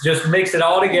babies. Just mix it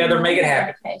all together, make it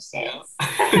happen.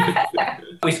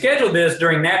 We scheduled this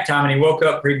during nap time and he woke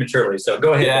up prematurely. So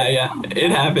go ahead. Yeah.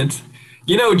 It happens.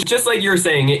 Just like you were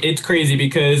saying, it's crazy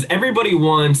because everybody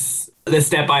wants the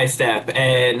step-by-step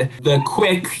and the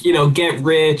quick, get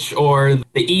rich or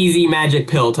the easy magic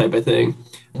pill type of thing.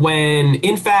 When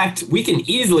in fact, we can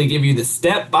easily give you the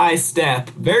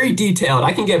step-by-step, very detailed.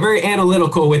 I can get very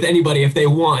analytical with anybody if they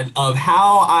want, of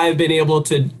how I've been able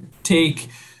to take,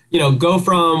 go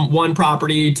from one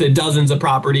property to dozens of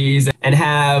properties and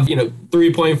have,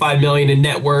 3.5 million in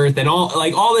net worth and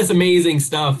all this amazing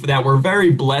stuff that we're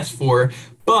very blessed for.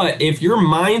 But if your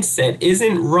mindset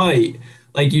isn't right,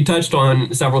 like you touched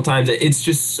on several times, it's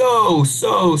just so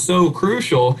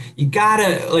crucial.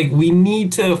 We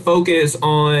need to focus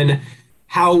on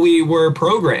how we were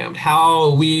programmed,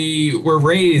 how we were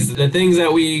raised, the things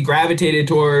that we gravitated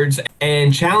towards,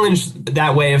 and challenge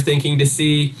that way of thinking to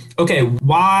see, okay,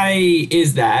 why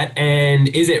is that? And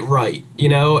is it right?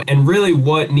 And really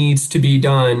what needs to be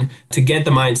done to get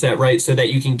the mindset right so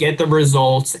that you can get the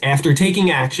results after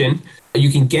taking action. You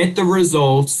can get the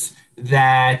results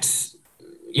that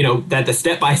the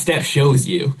step-by-step shows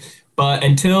you. But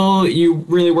until you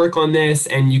really work on this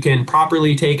and you can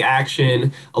properly take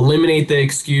action, eliminate the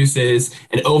excuses,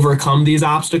 and overcome these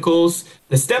obstacles,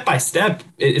 the step by step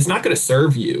is not going to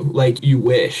serve you like you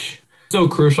wish. So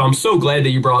crucial. I'm so glad that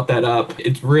you brought that up.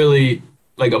 It's really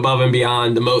like above and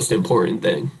beyond the most important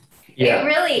thing. Yeah. It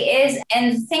really is.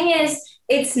 And the thing is,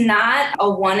 it's not a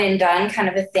one and done kind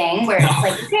of a thing where it's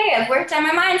like, okay, I've worked on my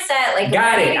mindset. Like,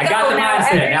 got it. I got the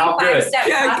mindset. Now good.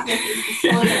 Process is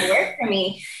still going to work for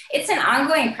me. It's an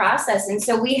ongoing process. And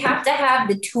so we have to have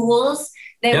the tools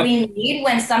that we need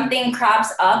when something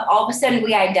crops up. All of a sudden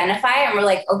we identify and we're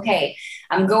like, okay,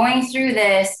 I'm going through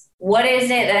this. What is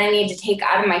it that I need to take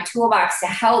out of my toolbox to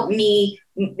help me,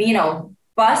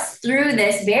 bust through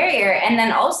this barrier? And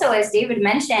then also, as David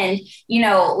mentioned,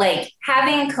 like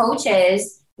having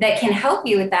coaches that can help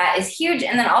you with that is huge.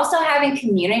 And then also having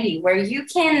community where you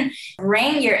can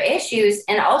bring your issues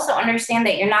and also understand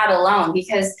that you're not alone,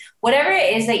 because whatever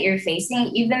it is that you're facing,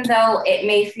 even though it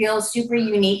may feel super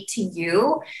unique to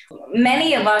you,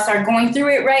 many of us are going through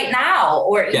it right now.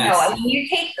 Or, you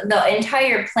take the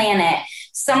entire planet,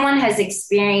 someone has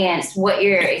experienced what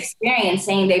you're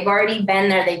experiencing. They've already been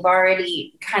there. They've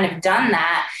already kind of done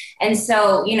that. And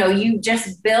so, you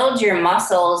just build your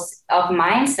muscles of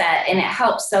mindset, and it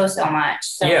helps so much.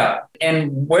 So, yeah.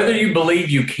 And whether you believe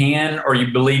you can or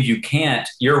you believe you can't,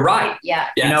 you're right. Yeah.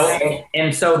 Yes.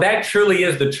 And so that truly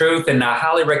is the truth. And I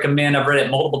highly recommend, I've read it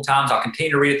multiple times. I'll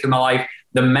continue to read it through my life.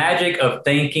 The magic of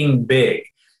thinking big.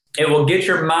 It will get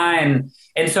your mind.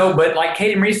 And so, but like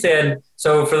Katie Marie said,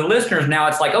 so for the listeners now,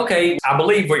 it's like, okay, I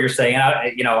believe what you're saying.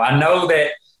 I know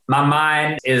that my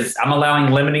mind I'm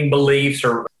allowing limiting beliefs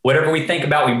or whatever we think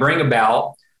about, we bring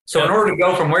about. So in order to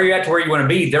go from where you're at to where you want to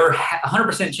be, there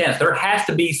 100% chance there has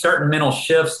to be certain mental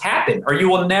shifts happen, or you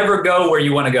will never go where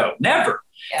you want to go. Never.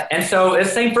 Yep. And so it's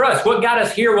the same for us. What got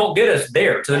us here won't get us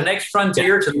there to the next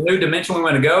frontier, to the new dimension we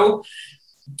want to go.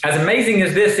 As amazing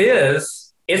as this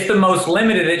is, it's the most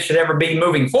limited it should ever be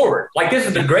moving forward. Like, this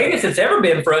is the greatest it's ever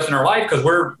been for us in our life, because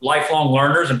we're lifelong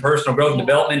learners and personal growth and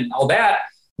development and all that.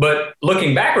 But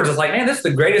looking backwards, it's like, man, this is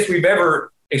the greatest we've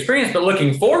ever experienced. But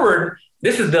looking forward,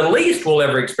 this is the least we'll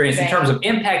ever experience in terms of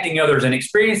impacting others and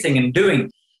experiencing and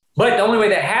doing. But the only way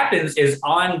that happens is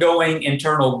ongoing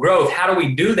internal growth. How do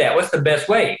we do that? What's the best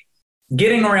way?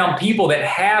 Getting around people that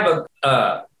have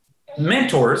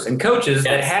mentors and coaches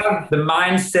that have the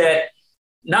mindset,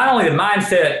 not only the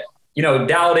mindset,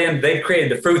 dialed in, they've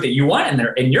created the fruit that you want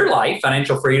in your life,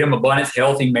 financial freedom, abundance,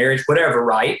 healthy marriage, whatever,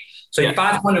 right? So you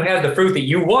find someone who has the fruit that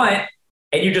you want,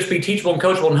 and you just be teachable and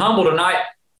coachable and humble to not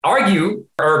argue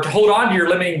or to hold on to your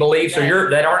limiting beliefs or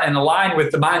that aren't in line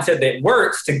with the mindset that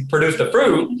works to produce the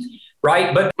fruit,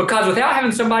 right? But because without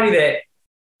having somebody that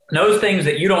knows things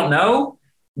that you don't know,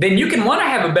 then you can want to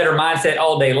have a better mindset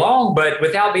all day long, but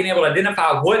without being able to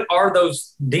identify what are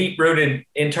those deep-rooted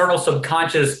internal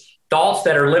subconscious thoughts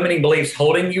that are limiting beliefs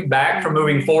holding you back from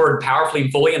moving forward powerfully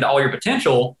and fully into all your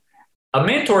potential, a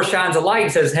mentor shines a light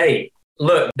and says, hey,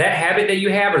 look, that habit that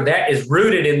you have, or that is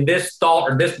rooted in this thought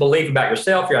or this belief about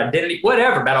yourself, your identity,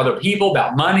 whatever, about other people,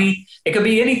 about money. It could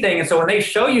be anything. And so when they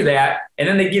show you that, and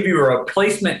then they give you a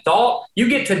replacement thought, you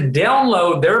get to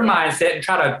download their mindset and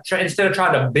try instead of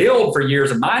trying to build for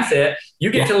years of mindset, you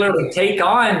get to literally take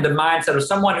on the mindset of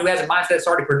someone who has a mindset that's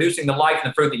already producing the life and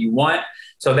the fruit that you want.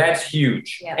 So that's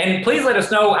huge. Yeah. And please let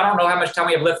us know. I don't know how much time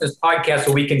we have left in this podcast,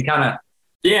 so we can kind of.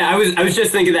 Yeah, I was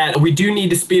just thinking that we do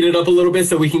need to speed it up a little bit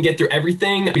so we can get through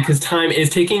everything, because time is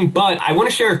ticking. But I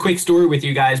want to share a quick story with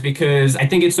you guys, because I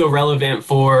think it's so relevant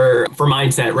for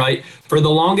mindset, right? For the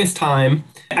longest time,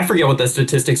 I forget what the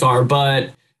statistics are,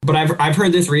 but I've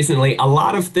heard this recently. A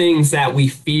lot of things that we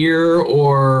fear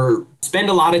or spend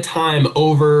a lot of time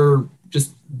over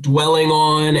just dwelling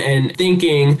on and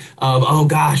thinking of, oh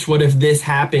gosh, what if this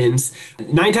happens?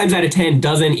 9 times out of 10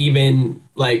 doesn't even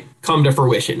come to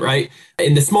fruition, right?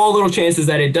 In the small little chances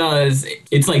that it does,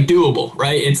 it's doable,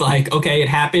 right? It's okay, it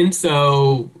happened,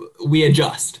 so we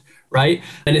adjust, right?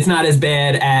 And it's not as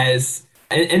bad as,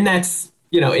 and that's,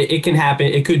 it can happen.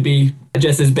 It could be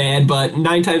just as bad, but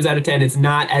 9 times out of 10, it's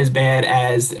not as bad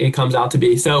as it comes out to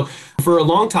be. So for a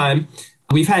long time,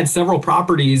 we've had several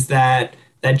properties that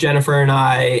Jennifer and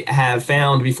I have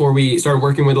found before we started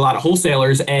working with a lot of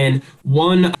wholesalers. And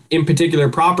one in particular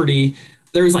property,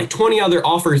 there was 20 other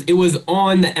offers. It was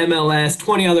on the MLS,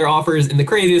 20 other offers in the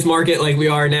craziest market like we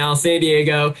are now, San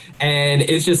Diego. And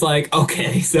it's just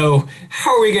okay, so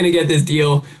how are we going to get this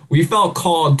deal? We felt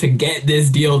called to get this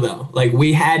deal though.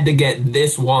 We had to get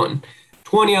this one.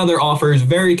 20 other offers,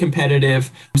 very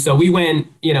competitive. So we went,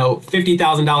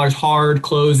 $50,000 hard,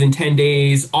 closed in 10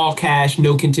 days, all cash,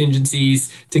 no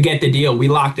contingencies to get the deal. We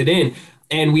locked it in.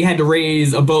 and we had to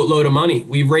raise a boatload of money.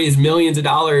 We've raised millions of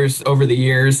dollars over the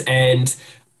years. And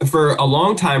for a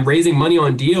long time, raising money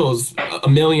on deals, a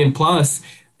million plus,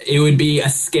 it would be a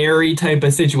scary type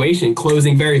of situation,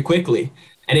 closing very quickly.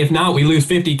 And if not, we lose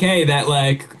 50K that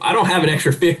like, I don't have an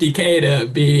extra 50K to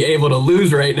be able to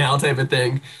lose right now type of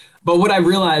thing. But what I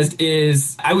realized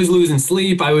is I was losing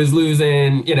sleep. I was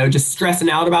losing, just stressing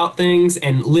out about things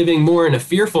and living more in a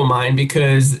fearful mind,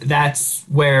 because that's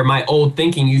where my old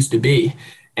thinking used to be,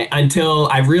 until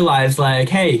I realized like,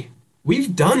 hey,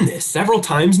 we've done this several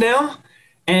times now.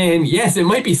 And yes, it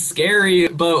might be scary,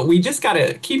 but we just got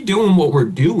to keep doing what we're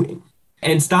doing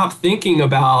and stop thinking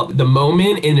about the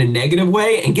moment in a negative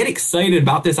way and get excited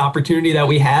about this opportunity that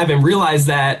we have and realize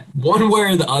that one way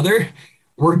or the other,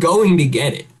 we're going to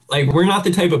get it. Like, we're not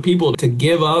the type of people to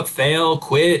give up, fail,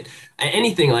 quit,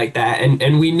 anything like that.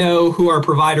 And we know who our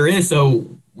provider is, so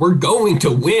we're going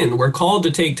to win. We're called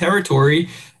to take territory.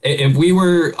 If we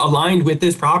were aligned with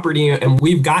this property and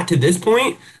we've got to this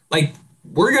point, like,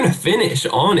 we're going to finish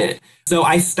on it. So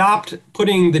I stopped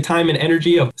putting the time and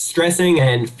energy of stressing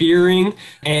and fearing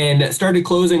and started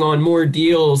closing on more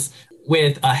deals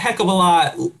with a heck of a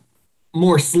lot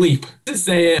more sleep, to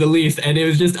say the least. And it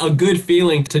was just a good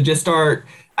feeling to just start,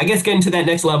 I guess, getting to that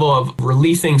next level of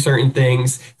releasing certain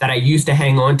things that I used to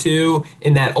hang on to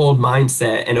in that old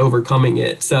mindset and overcoming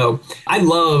it. So I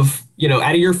love,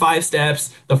 out of your 5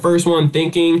 steps, the first one,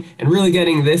 thinking, and really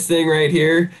getting this thing right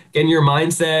here, getting your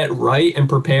mindset right and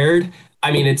prepared.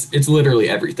 I mean, it's literally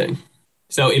everything.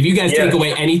 So if you guys take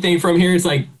away anything from here, it's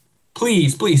like,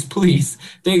 please, please, please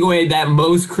take away that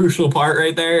most crucial part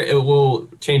right there. It will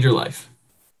change your life.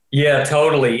 Yeah,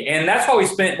 totally. And that's why we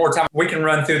spent more time. We can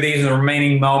run through these in the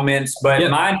remaining moments, but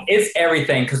mine, it's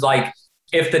everything. Because like,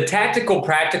 if the tactical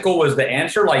practical was the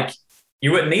answer, like,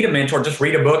 you wouldn't need a mentor, just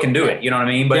read a book and do it. You know what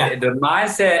I mean? But the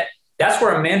mindset, that's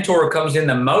where a mentor comes in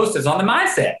the most, is on the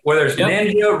mindset, whether it's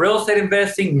ninja, real estate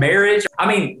investing, marriage. I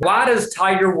mean, why does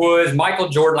Tiger Woods, Michael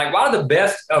Jordan, like, why do the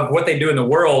best of what they do in the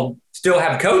world still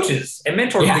have coaches and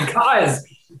mentors? Because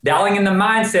dialing in the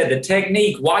mindset, the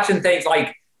technique, watching things,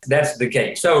 like, that's the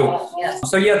case. So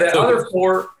the other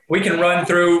 4 we can run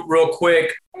through real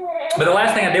quick. But the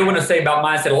last thing I did want to say about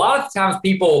mindset, a lot of times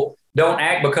people don't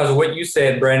act because of what you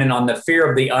said, Brandon, on the fear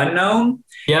of the unknown.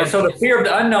 And so the fear of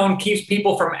the unknown keeps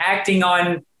people from acting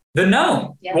on the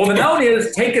known. Well, the known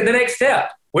is take the next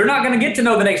step. We're not going to get to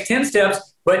know the next 10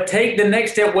 steps, but take the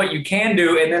next step, what you can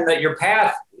do, and then that your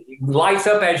path lights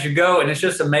up as you go. And it's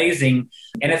just amazing.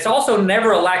 And it's also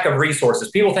never a lack of resources.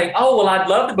 People think, oh, well, I'd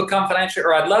love to become financial,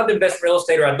 or I'd love to invest in real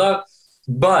estate, or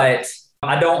but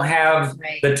I don't have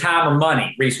the time or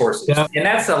money resources. And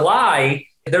that's a lie.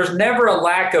 There's never a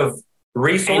lack of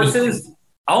resources,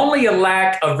 only a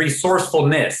lack of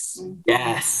resourcefulness.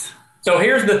 Yes. So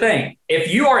here's the thing.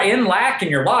 If you are in lack in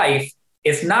your life,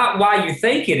 it's not why you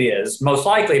think it is, most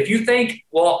likely. If you think,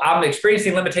 well, I'm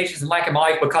experiencing limitations and lack in my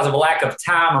life because of a lack of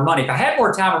time or money. If I had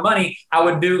more time or money, I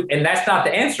would do, and that's not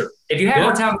the answer. If you have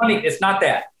more time or money, it's not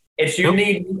that. It's you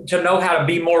need to know how to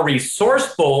be more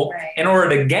resourceful in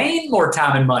order to gain more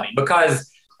time and money.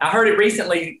 Because I heard it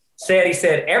recently he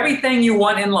said, everything you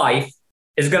want in life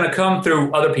is going to come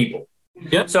through other people.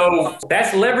 So that's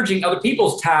leveraging other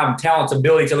people's time, talents,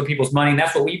 abilities, other people's money. And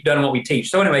that's what we've done and what we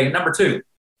teach. So anyway, number 2,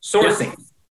 sourcing.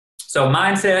 So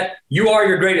mindset, you are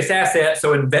your greatest asset.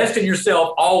 So invest in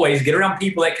yourself always. Get around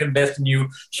people that can invest in you,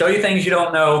 show you things you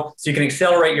don't know so you can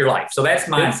accelerate your life. So that's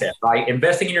mindset, right?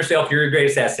 Investing in yourself, you're your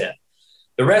greatest asset.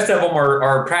 The rest of them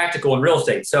are practical in real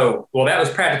estate. So, well, that was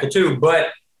practical too, but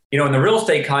in the real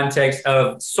estate context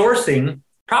of sourcing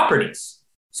properties,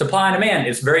 supply and demand,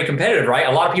 it's very competitive, right?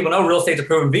 A lot of people know real estate's a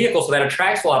proven vehicle, so that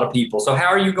attracts a lot of people. So how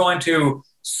are you going to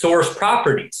source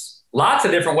properties? Lots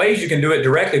of different ways you can do it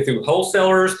directly through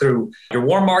wholesalers, through your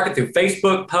warm market, through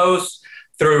Facebook posts,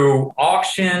 through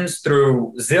auctions,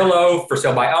 through Zillow for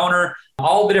sale by owner,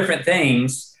 all the different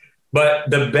things. But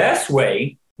the best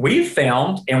way we've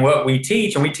found and what we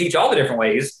teach, and we teach all the different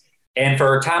ways, and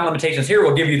for time limitations here,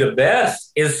 we'll give you the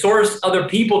best, is source other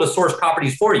people to source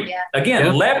properties for you.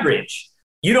 Again, leverage.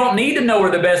 You don't need to know where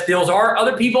the best deals are.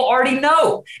 Other people already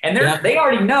know. And they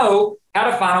already know how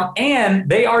to find them. And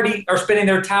they already are spending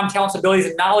their time, talents, abilities,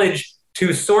 and knowledge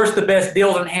to source the best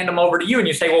deals and hand them over to you. And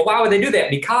you say, well, why would they do that?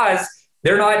 Because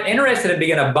they're not interested in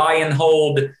being a buy and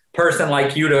hold person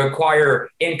like you to acquire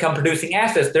income producing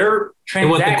assets. They're transactional. They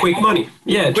want the quick money.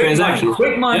 Transactional.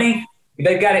 Quick money.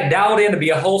 They've got it dialed in to be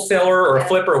a wholesaler or a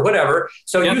flipper or whatever.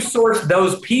 So you source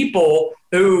those people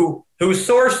who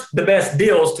source the best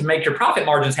deals to make your profit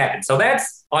margins happen. So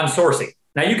that's on sourcing.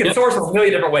 Now you can source a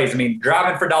million different ways. I mean,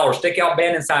 driving for dollars, stick out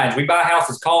abandoned signs. We buy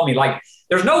houses, call me. Like,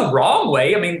 there's no wrong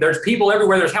way. I mean, there's people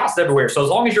everywhere. There's houses everywhere. So as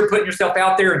long as you're putting yourself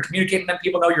out there and communicating, letting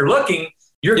people know you're looking,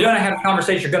 you're going to have a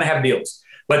conversation. You're going to have deals.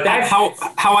 But that's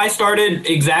how I started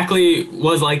exactly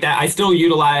was like that. I still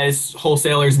utilize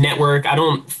wholesalers network. I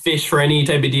don't fish for any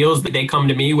type of deals. They come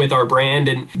to me with our brand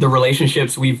and the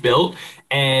relationships we've built.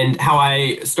 And how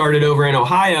I started over in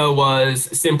Ohio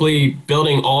was simply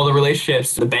building all the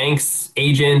relationships, the banks,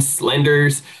 agents,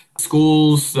 lenders,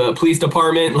 schools, the police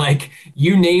department, like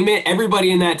you name it,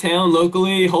 everybody in that town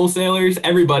locally, wholesalers,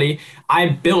 everybody, I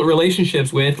built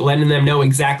relationships with, letting them know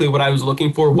exactly what I was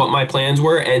looking for, what my plans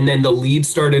were. And then the leads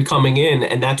started coming in.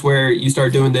 And that's where you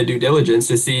start doing the due diligence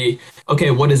to see,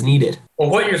 okay, what is needed. Well,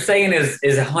 what you're saying is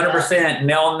 100%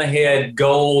 nail on the head,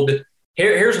 gold.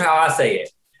 Here's how I say it.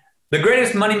 The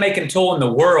greatest money-making tool in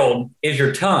the world is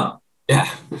your tongue. Yeah.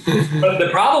 But the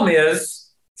problem is,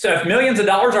 so if millions of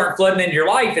dollars aren't flooding into your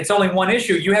life, it's only one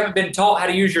issue. You haven't been taught how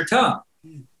to use your tongue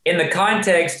in the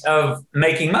context of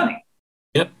making money.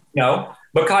 Yep. You know,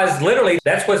 because literally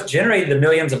that's what's generated the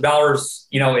millions of dollars,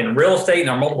 you know, in real estate and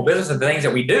our multiple businesses, the things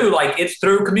that we do. Like, it's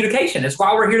through communication. It's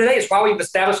why we're here today. It's why we've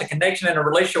established a connection and a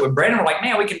relationship with Brandon. We're like,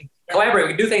 man, we can collaborate.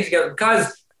 We can do things together.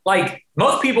 Because like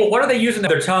most people, what are they using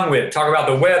their tongue with? Talk about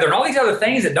the weather and all these other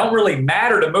things that don't really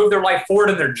matter to move their life forward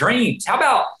in their dreams. How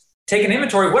about taking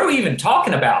inventory? What are we even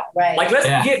talking about? Right. Like, let's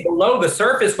get below the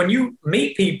surface. When you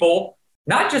meet people,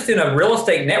 not just in a real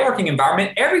estate networking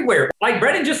environment, everywhere. Like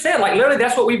Brendan just said, like literally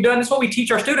that's what we've done. That's what we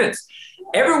teach our students.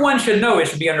 Everyone should know. It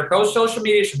should be on your post social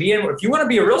media. It should be in. If you want to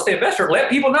be a real estate investor, let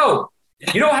people know.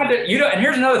 You don't have to, and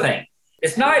here's another thing.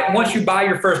 It's not once you buy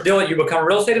your first deal that you become a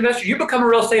real estate investor. You become a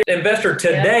real estate investor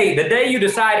today, the day you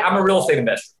decide I'm a real estate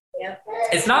investor. Yep.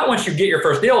 It's not once you get your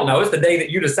first deal. No, it's the day that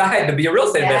you decide to be a real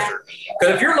estate investor.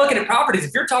 Because if you're looking at properties,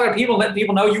 if you're talking to people, letting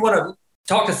people know you want to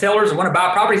talk to sellers and want to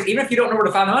buy properties, even if you don't know where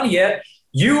to find the money yet,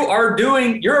 you're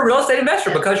a real estate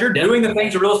investor because you're doing the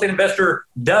things a real estate investor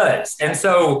does. And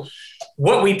so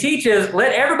what we teach is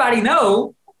let everybody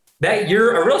know that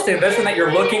you're a real estate investor and that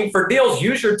you're looking for deals.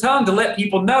 Use your tongue to let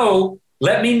people know.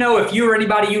 Let me know if you or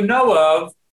anybody you know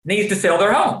of needs to sell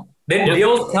their home. Then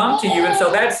deals come to you. And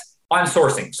so that's on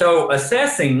sourcing. So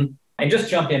assessing, and just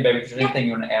jump in, baby, if there's anything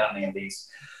you want to add on any of these.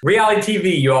 Reality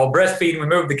TV, you all breastfeeding. We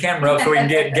moved the camera up so we can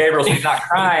get Gabriel so he's not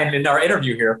crying in our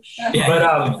interview here.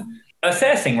 But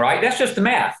assessing, right? That's just the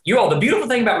math. You all, the beautiful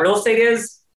thing about real estate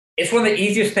is it's one of the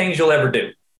easiest things you'll ever do.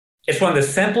 It's one of the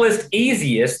simplest,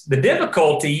 easiest. The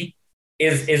difficulty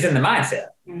is in the mindset.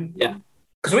 Yeah.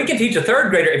 Because we can teach a third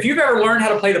grader. If you've ever learned how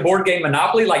to play the board game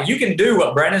Monopoly, like you can do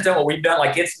what Brandon's done, what we've done.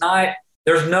 Like you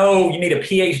need a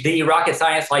PhD, rocket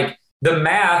science, like the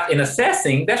math in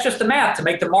assessing, that's just the math to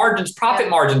make the margins, profit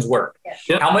margins work.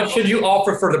 Yep. How much should you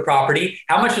offer for the property?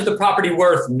 How much is the property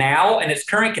worth now in its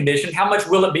current condition? How much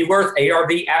will it be worth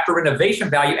ARV after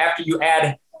renovation value, after you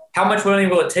add, how much money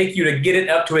will it take you to get it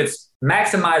up to its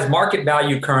maximized market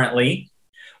value currently?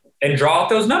 And draw out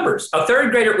those numbers. A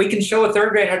third grader, we can show a third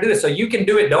grader how to do this. So you can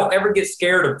do it. Don't ever get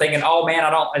scared of thinking, oh man,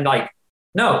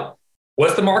 no.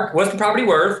 What's the property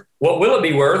worth? What will it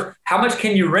be worth? How much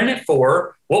can you rent it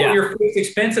for? What will your fixed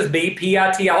expenses be?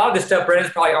 PIT, a lot of this stuff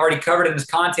Brandon's probably already covered in this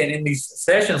content in these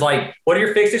sessions. Like, what are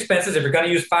your fixed expenses? If you're going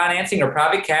to use financing or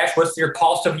private cash, what's your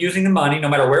cost of using the money, no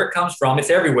matter where it comes from? It's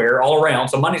everywhere, all around.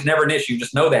 So money's never an issue.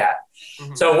 Just know that.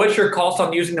 Mm-hmm. So what's your cost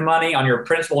on using the money, on your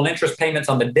principal and interest payments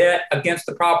on the debt against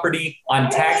the property,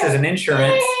 on taxes and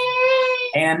insurance,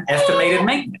 and estimated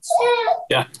maintenance?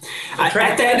 Yeah.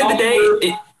 At the end of the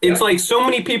day, it's like so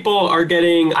many people are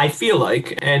getting, I feel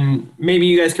like, and maybe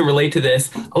you guys can relate to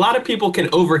this, a lot of people can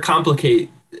overcomplicate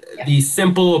the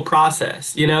simple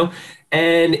process,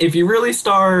 And if you really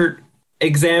start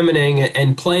examining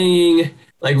and playing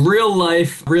like real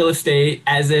life real estate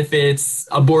as if it's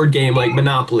a board game like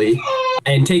Monopoly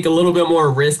and take a little bit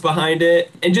more risk behind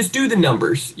it and just do the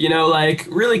numbers, like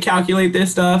really calculate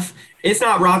this stuff. It's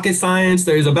not rocket science.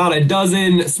 There's about a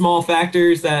dozen small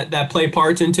factors that play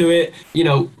parts into it,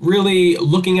 really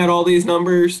looking at all these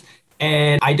numbers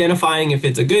and identifying if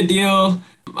it's a good deal,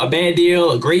 a bad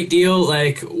deal, a great deal,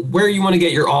 like where you want to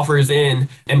get your offers in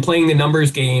and playing the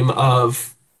numbers game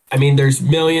of, there's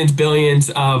millions, billions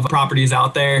of properties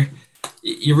out there.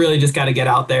 You really just got to get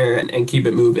out there and keep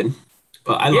it moving.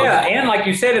 But I love that. And like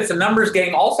you said, it's a numbers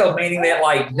game also, meaning that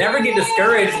like never get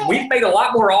discouraged. We've made a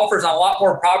lot more offers on a lot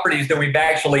more properties than we've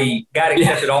actually got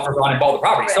accepted offers on in both the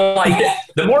properties. So like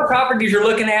the more properties you're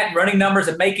looking at and running numbers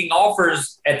and making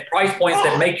offers at price points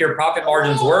that make your profit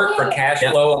margins work for cash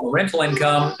flow and rental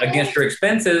income against your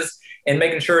expenses and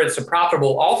making sure it's a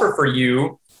profitable offer for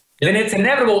you, then it's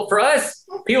inevitable for us.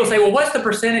 People say, well, what's the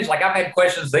percentage? Like I've had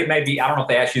questions, they may be, I don't know if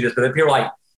they asked you this, but people are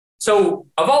like, so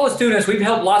of all the students, we've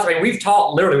helped lots. I mean, we've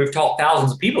taught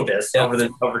thousands of people this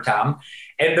over time.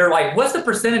 And they're like, what's the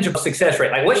percentage of success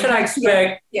rate? Like, what should I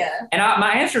expect? Yeah. And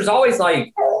my answer is always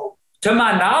like, to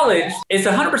my knowledge, it's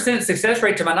 100% success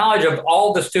rate to my knowledge of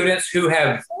all the students who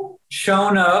have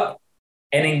shown up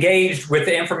and engaged with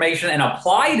the information and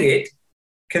applied it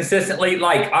consistently.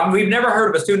 Like we've never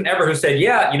heard of a student ever who said,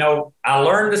 yeah, I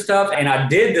learned this stuff and I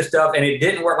did this stuff and it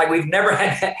didn't work. Like we've never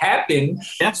had that happen.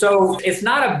 Yeah. So it's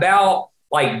not about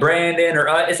like Brandon or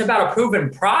it's about a proven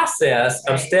process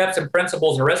of steps and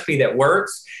principles and recipe that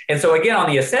works. And so again, on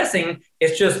the assessing,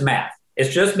 it's just math.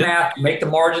 It's just math, make the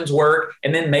margins work,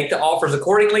 and then make the offers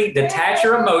accordingly. Detach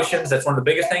your emotions. That's one of the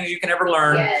biggest things you can ever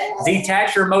learn. Yes.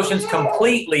 Detach your emotions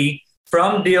completely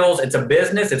from deals. It's a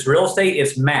business. It's real estate.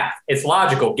 It's math. It's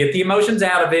logical. Get the emotions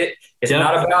out of it. It's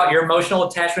not about your emotional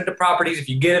attachment to properties, if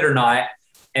you get it or not.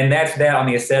 And that's that on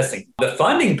the assessing. The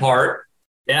funding part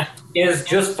is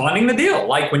just funding the deal.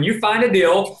 Like when you find a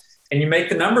deal and you make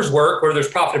the numbers work where there's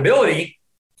profitability,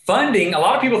 funding, a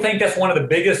lot of people think that's one of the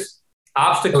biggest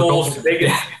obstacles,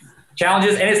 biggest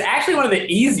challenges, and it's actually one of the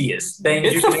easiest things.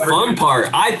 It's the fun part.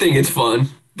 I think it's fun,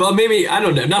 but maybe, I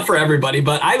don't know, not for everybody,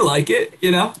 but I like it,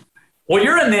 Well,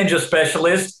 you're a ninja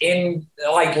specialist in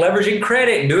like leveraging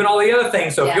credit and doing all the other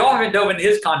things. So if y'all haven't dove into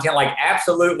his content, like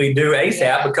absolutely do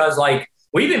ASAP because like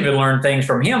we've even learned things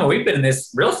from him and we've been in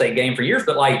this real estate game for years,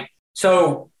 but like,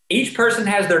 so each person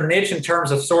has their niche in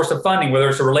terms of source of funding, whether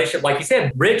it's a relationship, like you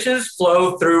said, riches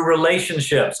flow through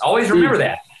relationships. Always remember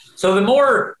that. So the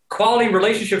more quality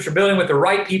relationships you're building with the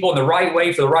right people in the right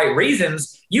way for the right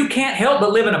reasons, you can't help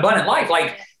but live an abundant life.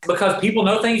 Like, because people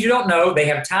know things you don't know. They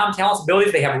have time, talents,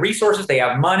 abilities. They have resources. They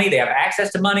have money. They have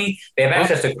access to money. They have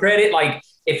access to credit. Like,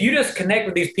 if you just connect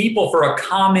with these people for a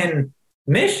common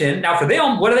mission, now for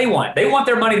them, what do they want? They want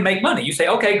their money to make money. You say,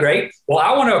 okay, great. Well,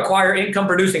 I want to acquire income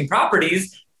producing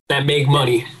properties that make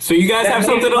money. So you guys have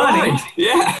something to learn.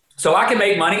 Yeah. So I can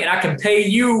make money and I can pay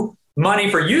you money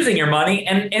for using your money.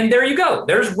 And there you go.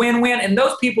 There's win-win. And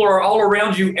those people are all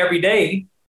around you every day.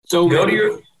 So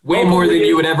way more than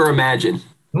you would ever imagine.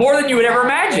 More than you would ever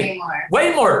imagine.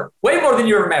 Way more than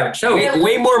you ever imagined. So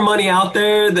way more money out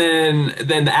there than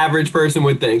the average person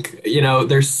would think.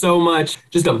 There's so much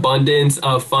just abundance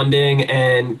of funding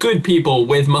and good people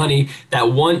with money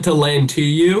that want to lend to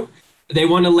you. They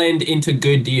want to lend into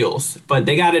good deals, but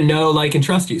they got to know, like, and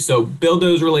trust you. So build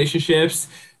those relationships.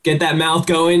 Get that mouth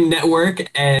going, network,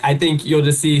 and I think you'll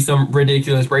just see some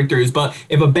ridiculous breakthroughs. But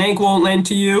if a bank won't lend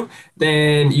to you,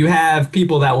 then you have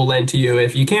people that will lend to you.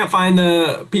 If you can't find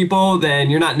the people,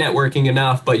 then you're not networking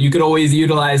enough, but you could always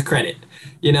utilize credit.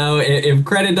 If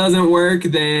credit doesn't work,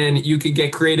 then you could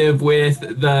get creative with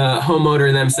the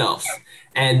homeowner themselves,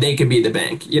 and they could be the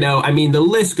bank. The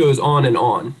list goes on and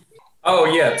on. Oh,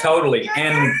 yeah, totally.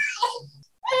 And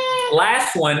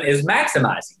last one is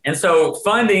maximizing. And so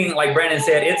funding, like Brandon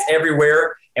said, it's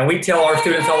everywhere. And we tell our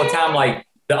students all the time, like,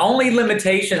 the only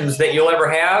limitations that you'll ever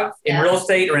have in real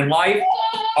estate or in life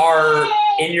are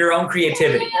in your own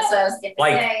creativity. That's what I was going to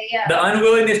say, the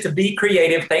unwillingness to be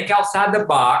creative, think outside the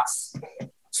box.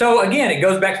 So again, it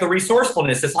goes back to the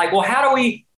resourcefulness. It's like, well, how do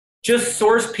we just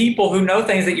source people who know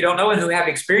things that you don't know and who have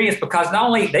experience? Because not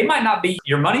only they might not be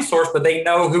your money source, but they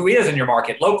know who is in your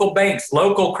market. Local banks,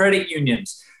 local credit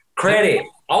unions, credit,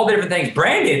 all the different things.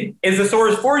 Brandon is a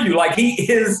source for you. Like, he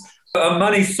is a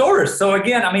money source. So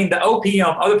again, the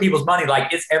OPM, other people's money,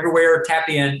 like, it's everywhere. Tap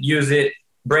in, use it.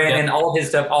 Brandon, all of his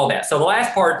stuff, all that. So the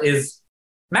last part is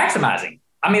maximizing.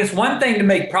 It's one thing to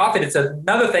make profit. It's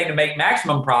another thing to make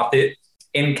maximum profit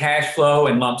in cash flow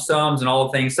and lump sums and all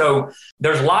the things. So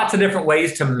there's lots of different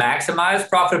ways to maximize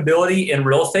profitability in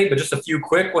real estate, but just a few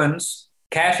quick ones.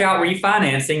 Cash out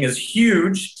refinancing is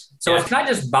huge. So it's not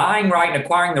just buying right and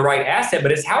acquiring the right asset,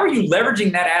 but it's how are you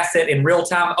leveraging that asset in real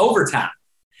time over time?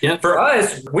 Yeah. For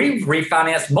us, we've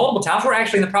refinanced multiple times. We're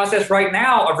actually in the process right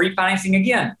now of refinancing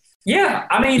again. Yeah.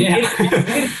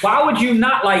 Why would you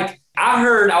not? Like, I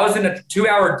was in a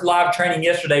 2-hour live training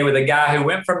yesterday with a guy who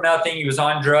went from nothing. He was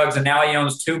on drugs and now he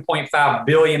owns $2.5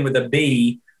 billion with a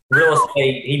B real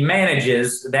estate. He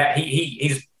manages that.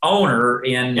 He's owner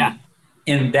in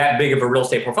that big of a real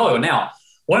estate portfolio. Now,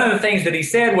 one of the things that he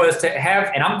said was to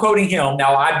have, and I'm quoting him,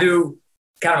 now I do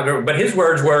kind of agree, but his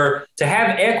words were, to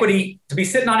have equity, to be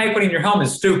sitting on equity in your home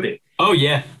is stupid. Oh,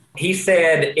 yeah. He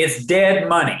said it's dead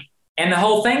money. And the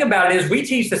whole thing about it is we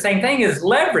teach the same thing as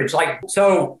leverage. Like,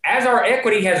 so as our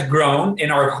equity has grown in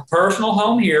our personal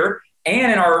home here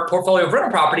and in our portfolio of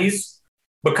rental properties,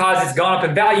 because it's gone up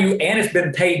in value and it's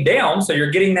been paid down, so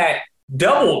you're getting that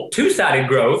double two-sided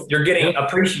growth. You're getting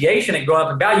appreciation and going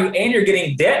up in value, and you're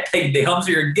getting debt paid down.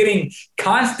 So you're getting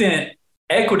constant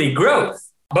equity growth.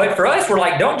 But for us, we're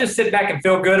like, don't just sit back and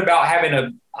feel good about having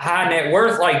a high net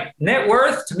worth. Like, net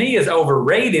worth to me is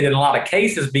overrated in a lot of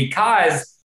cases, because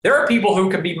there are people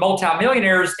who can be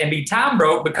multimillionaires and be time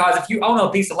broke, because if you own a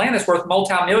piece of land that's worth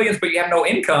multi-millions, but you have no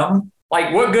income,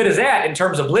 like, what good is that in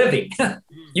terms of living?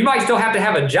 You might still have to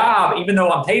have a job, even though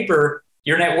on paper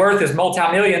your net worth is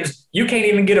multi-millions. You can't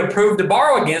even get approved to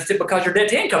borrow against it because your debt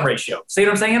to income ratio. See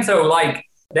what I'm saying? So like,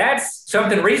 that's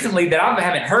something recently that I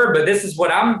haven't heard, but this is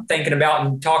what I'm thinking about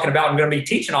and talking about and going to be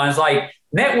teaching on, is like,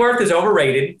 net worth is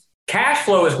overrated. Cash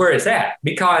flow is where it's at,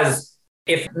 because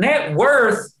if net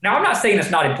worth, now I'm not saying it's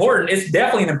not important. It's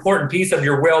definitely an important piece of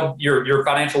your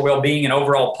financial well-being and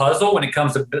overall puzzle when it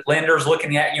comes to lenders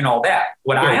looking at you and all that.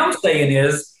 What I am saying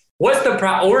is, what's the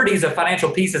priorities of financial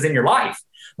pieces in your life?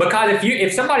 Because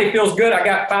if somebody feels good, I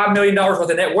got $5 million worth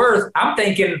of net worth, I'm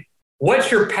thinking,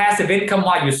 what's your passive income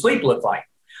while you sleep look like?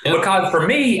 Yep. Because for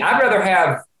me, I'd rather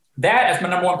have that as my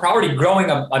number one priority, growing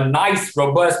a nice,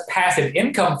 robust passive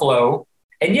income flow.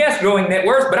 And yes, growing net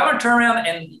worth, but I'm going to turn around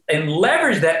and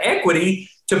leverage that equity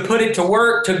to put it to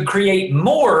work to create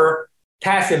more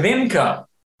passive income.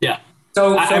 Yeah.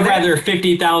 So I'd rather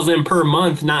 50,000 per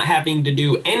month, not having to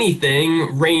do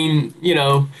anything, rain,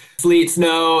 sleet,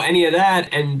 snow, any of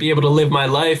that, and be able to live my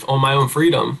life on my own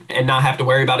freedom and not have to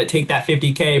worry about it. Take that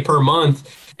 50K per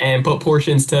month and put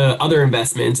portions to other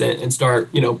investments and start,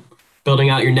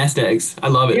 building out your nest eggs. I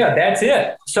love it. Yeah, that's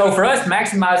it. So for us,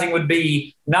 maximizing would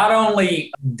be not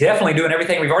only definitely doing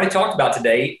everything we've already talked about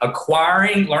today,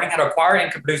 learning how to acquire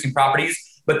income producing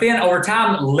properties, but then over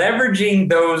time, leveraging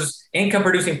those income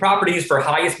producing properties for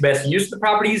highest, best use of the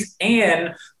properties,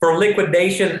 and for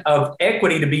liquidation of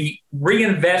equity to be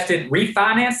reinvested,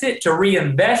 refinance it, to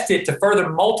reinvest it, to further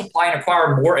multiply and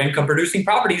acquire more income producing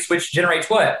properties, which generates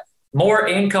what? More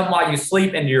income while you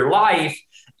sleep into your life.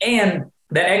 And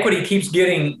that equity keeps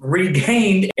getting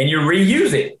regained, and you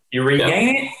reuse it. You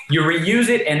regain it, you reuse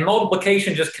it, and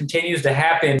multiplication just continues to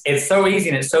happen. It's so easy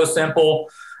and it's so simple.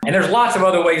 And there's lots of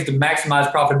other ways to maximize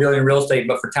profitability in real estate,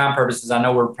 but for time purposes, I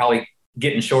know we're probably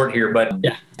getting short here, but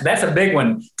that's a big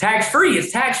one. Tax-free.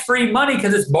 It's tax-free money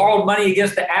because it's borrowed money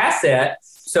against the asset.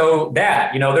 So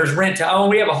that, there's rent to own.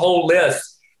 We have a whole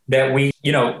list that we,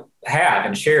 have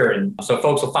and share. And so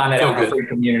folks will find that out in our free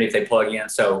community if they plug in.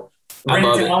 So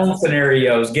rent to own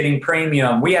scenarios, getting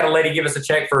premium. We had a lady give us a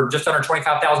check for just under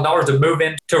 $25,000 to move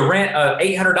in to rent a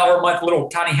 $800 a month little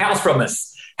tiny house from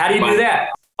us. How do you do that?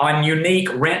 On unique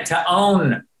rent to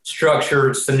own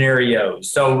structure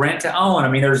scenarios. So rent to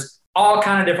own, there's all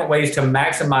kind of different ways to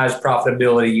maximize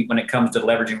profitability when it comes to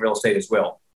leveraging real estate as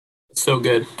well. So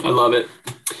good. I love it.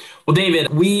 Well, David,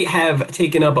 we have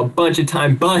taken up a bunch of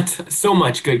time, but so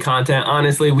much good content.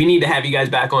 Honestly, we need to have you guys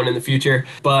back on in the future.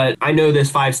 But I know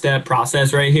this 5-step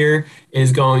process right here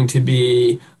is going to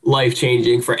be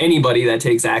life-changing for anybody that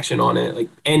takes action on it. Like,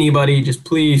 anybody, just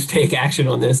please take action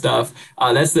on this stuff.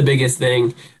 That's the biggest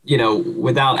thing.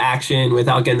 Without action,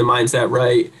 without getting the mindset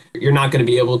right, you're not going to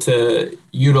be able to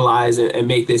utilize and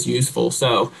make this useful.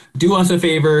 So do us a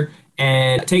favor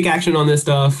and take action on this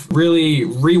stuff. Really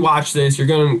rewatch this. You're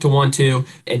going to want to,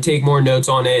 and take more notes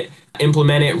on it,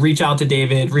 implement it, reach out to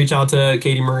David, reach out to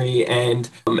Katie Marie, and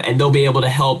they'll be able to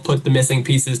help put the missing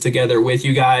pieces together with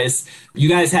you guys. You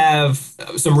guys have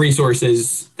some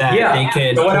resources that they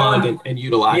can plug and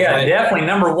utilize. Yeah, right? Definitely.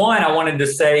 Number one, I wanted to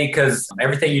say, because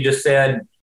everything you just said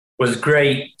was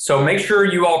great. So make sure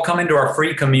you all come into our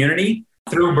free community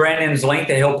through Brandon's link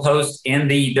that he'll post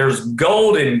there's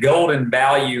golden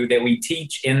value that we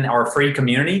teach in our free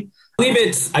community. I believe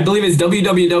it's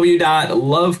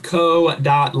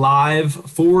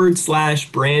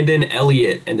www.loveco.live/Brandon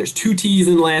Elliott. And there's 2 T's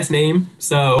in the last name.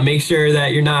 So make sure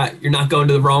that you're not going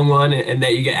to the wrong one and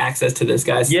that you get access to this,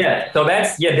 guys. Yeah. So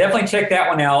definitely check that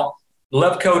one out.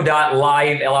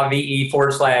 Loveco.live,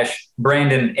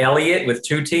 LIVE/Brandon Elliott with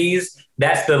 2 T's.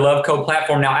 That's the Loveco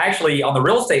platform. Now, actually, on the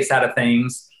real estate side of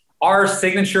things, our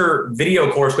signature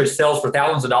video course, which sells for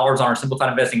thousands of dollars on our Simplified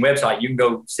Investing website, you can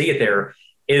go see it there,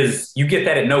 is you get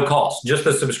that at no cost. Just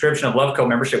the subscription of Loveco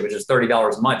membership, which is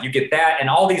 $30 a month. You get that and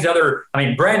all these other,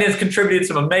 Brandon's contributed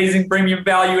some amazing premium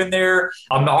value in there.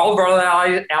 All of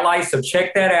our allies, so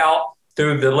check that out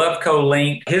through the Loveco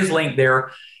link, his link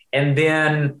there. And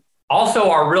then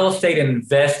also our real estate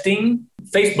investing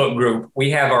Facebook group. We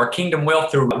have our Kingdom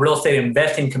Wealth through real estate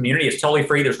investing community. It's totally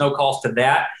free. There's no cost to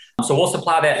that. So we'll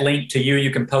supply that link to you.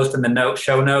 You can post in the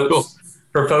show notes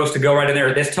for folks to go right in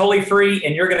there. That's totally free.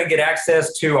 And you're going to get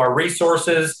access to our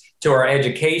resources, to our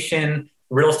education,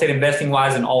 real estate investing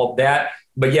wise, and all of that.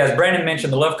 But yeah, as Brandon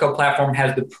mentioned, the Loveco platform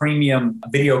has the premium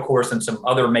video course and some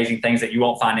other amazing things that you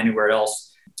won't find anywhere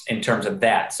else in terms of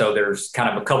that. So there's kind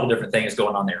of a couple different things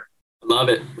going on there. Love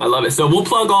it. I love it. So we'll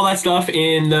plug all that stuff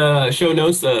in the show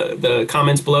notes, the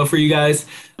comments below for you guys.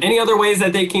 Any other ways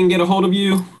that they can get a hold of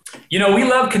you? We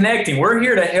love connecting. We're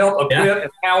here to help, equip,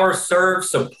 empower, serve,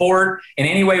 support in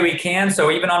any way we can.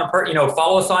 So even on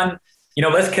follow us on,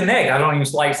 let's connect. I don't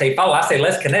even like say follow. I say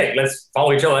let's connect. Let's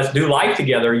follow each other. Let's do life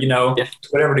together, to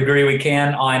whatever degree we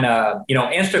can on,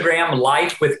 Instagram,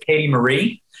 Life with Katie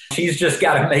Marie. She's just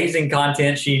got amazing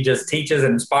content. She just teaches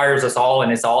and inspires us all,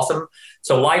 and it's awesome.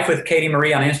 So Life with Katie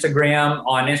Marie on Instagram.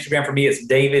 On Instagram for me, it's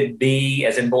David B,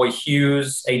 as in boy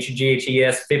Hughes,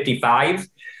 Hughes 55.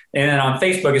 And then on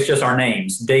Facebook, it's just our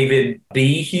names, David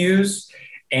B Hughes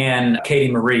and Katie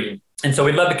Marie. And so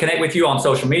we'd love to connect with you on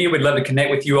social media. We'd love to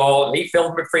connect with you all.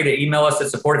 Feel free to email us at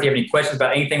support if you have any questions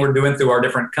about anything we're doing through our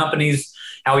different companies,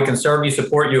 how we can serve you,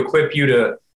 support you, equip you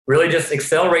to really just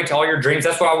accelerate to all your dreams.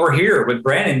 That's why we're here with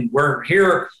Brandon. We're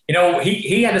here.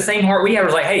 He had the same heart we had. It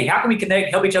was like, hey, how can we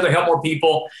connect, help each other, help more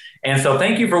people? And so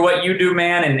thank you for what you do,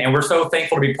 man. And we're so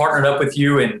thankful to be partnered up with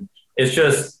you. And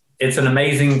it's an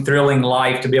amazing, thrilling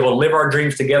life to be able to live our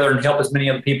dreams together and help as many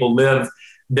other people live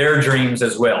their dreams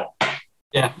as well.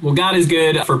 Yeah, well, God is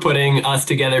good for putting us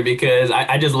together because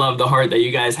I just love the heart that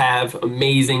you guys have.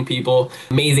 Amazing people,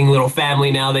 amazing little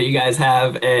family now that you guys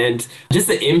have, and just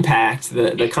the impact,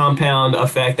 the compound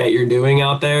effect that you're doing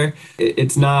out there.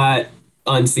 It's not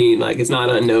unseen, like it's not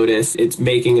unnoticed. It's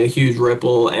making a huge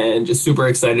ripple, and just super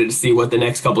excited to see what the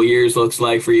next couple of years looks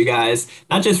like for you guys.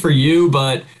 Not just for you,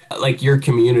 but like your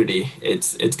community.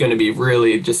 It's going to be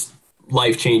really just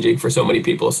life-changing for so many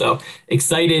people. So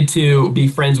excited to be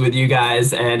friends with you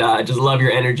guys, and just love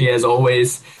your energy as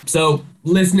always. So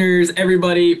listeners,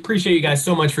 everybody, appreciate you guys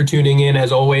so much for tuning in.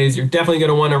 As always, you're definitely going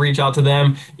to want to reach out to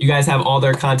them. You guys have all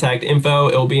their contact info.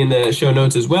 It'll be in the show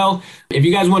notes as well. If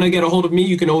you guys want to get a hold of me,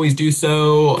 you can always do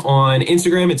so on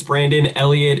Instagram. It's Brandon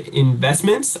Elliott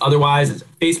Investments. Otherwise, it's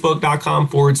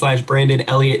facebook.com/Brandon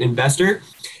Elliott Investor.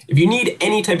 If you need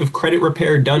any type of credit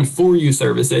repair done for you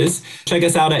services, check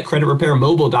us out at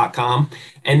creditrepairmobile.com.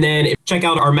 And then check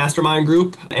out our mastermind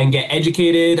group and get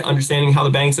educated, understanding how the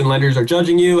banks and lenders are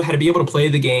judging you, how to be able to play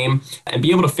the game and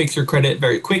be able to fix your credit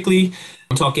very quickly.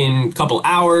 I'm talking a couple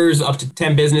hours, up to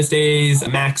 10 business days,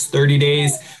 max 30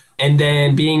 days. And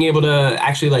then being able to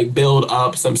actually build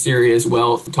up some serious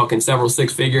wealth, talking several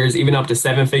six figures, even up to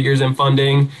 7 figures in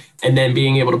funding, and then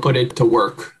being able to put it to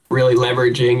work. Really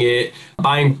leveraging it,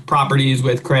 buying properties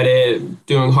with credit,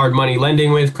 doing hard money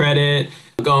lending with credit,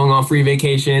 going on free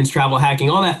vacations, travel hacking,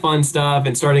 all that fun stuff,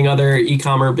 and starting other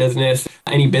e-commerce business,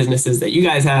 any businesses that you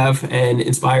guys have and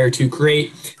inspire to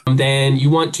create. Then you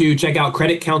want to check out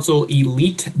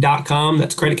creditcounselelite.com.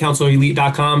 That's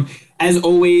creditcounselelite.com. As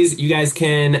always, you guys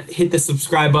can hit the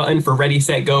subscribe button for Ready,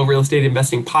 Set, Go Real Estate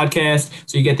Investing Podcast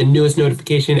so you get the newest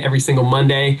notification every single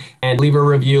Monday, and leave a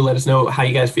review. Let us know how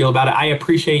you guys feel about it. I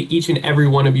appreciate each and every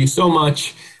one of you so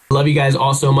much. Love you guys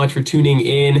all so much for tuning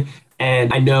in.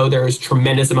 And I know there's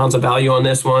tremendous amounts of value on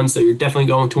this one, so you're definitely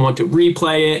going to want to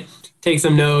replay it, take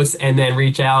some notes, and then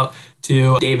reach out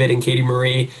to David and Katie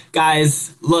Marie.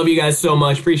 Guys, love you guys so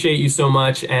much. Appreciate you so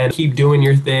much, and keep doing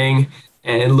your thing.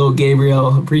 And little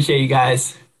Gabriel, appreciate you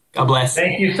guys. God bless.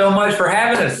 Thank you so much for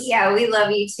having us. Yeah, we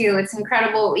love you too. It's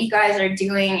incredible what you guys are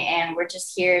doing, and we're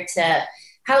just here to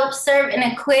help serve and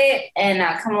equip and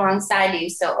come alongside you.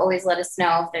 So always let us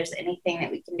know if there's anything that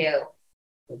we can do.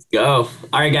 Let's go.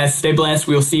 All right, guys, stay blessed.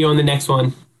 We'll see you on the next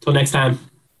one. Till next time.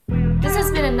 This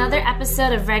has been another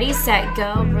episode of Ready, Set,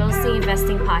 Go Real Estate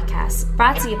Investing Podcast,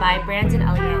 brought to you by Brandon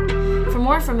Elliott. For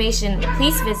more information,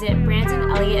 please visit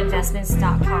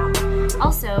BrandonElliottInvestments.com.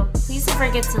 Also, please don't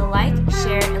forget to like,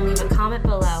 share, and leave a comment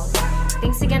below.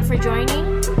 Thanks again for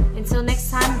joining. Until next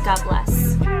time, God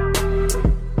bless.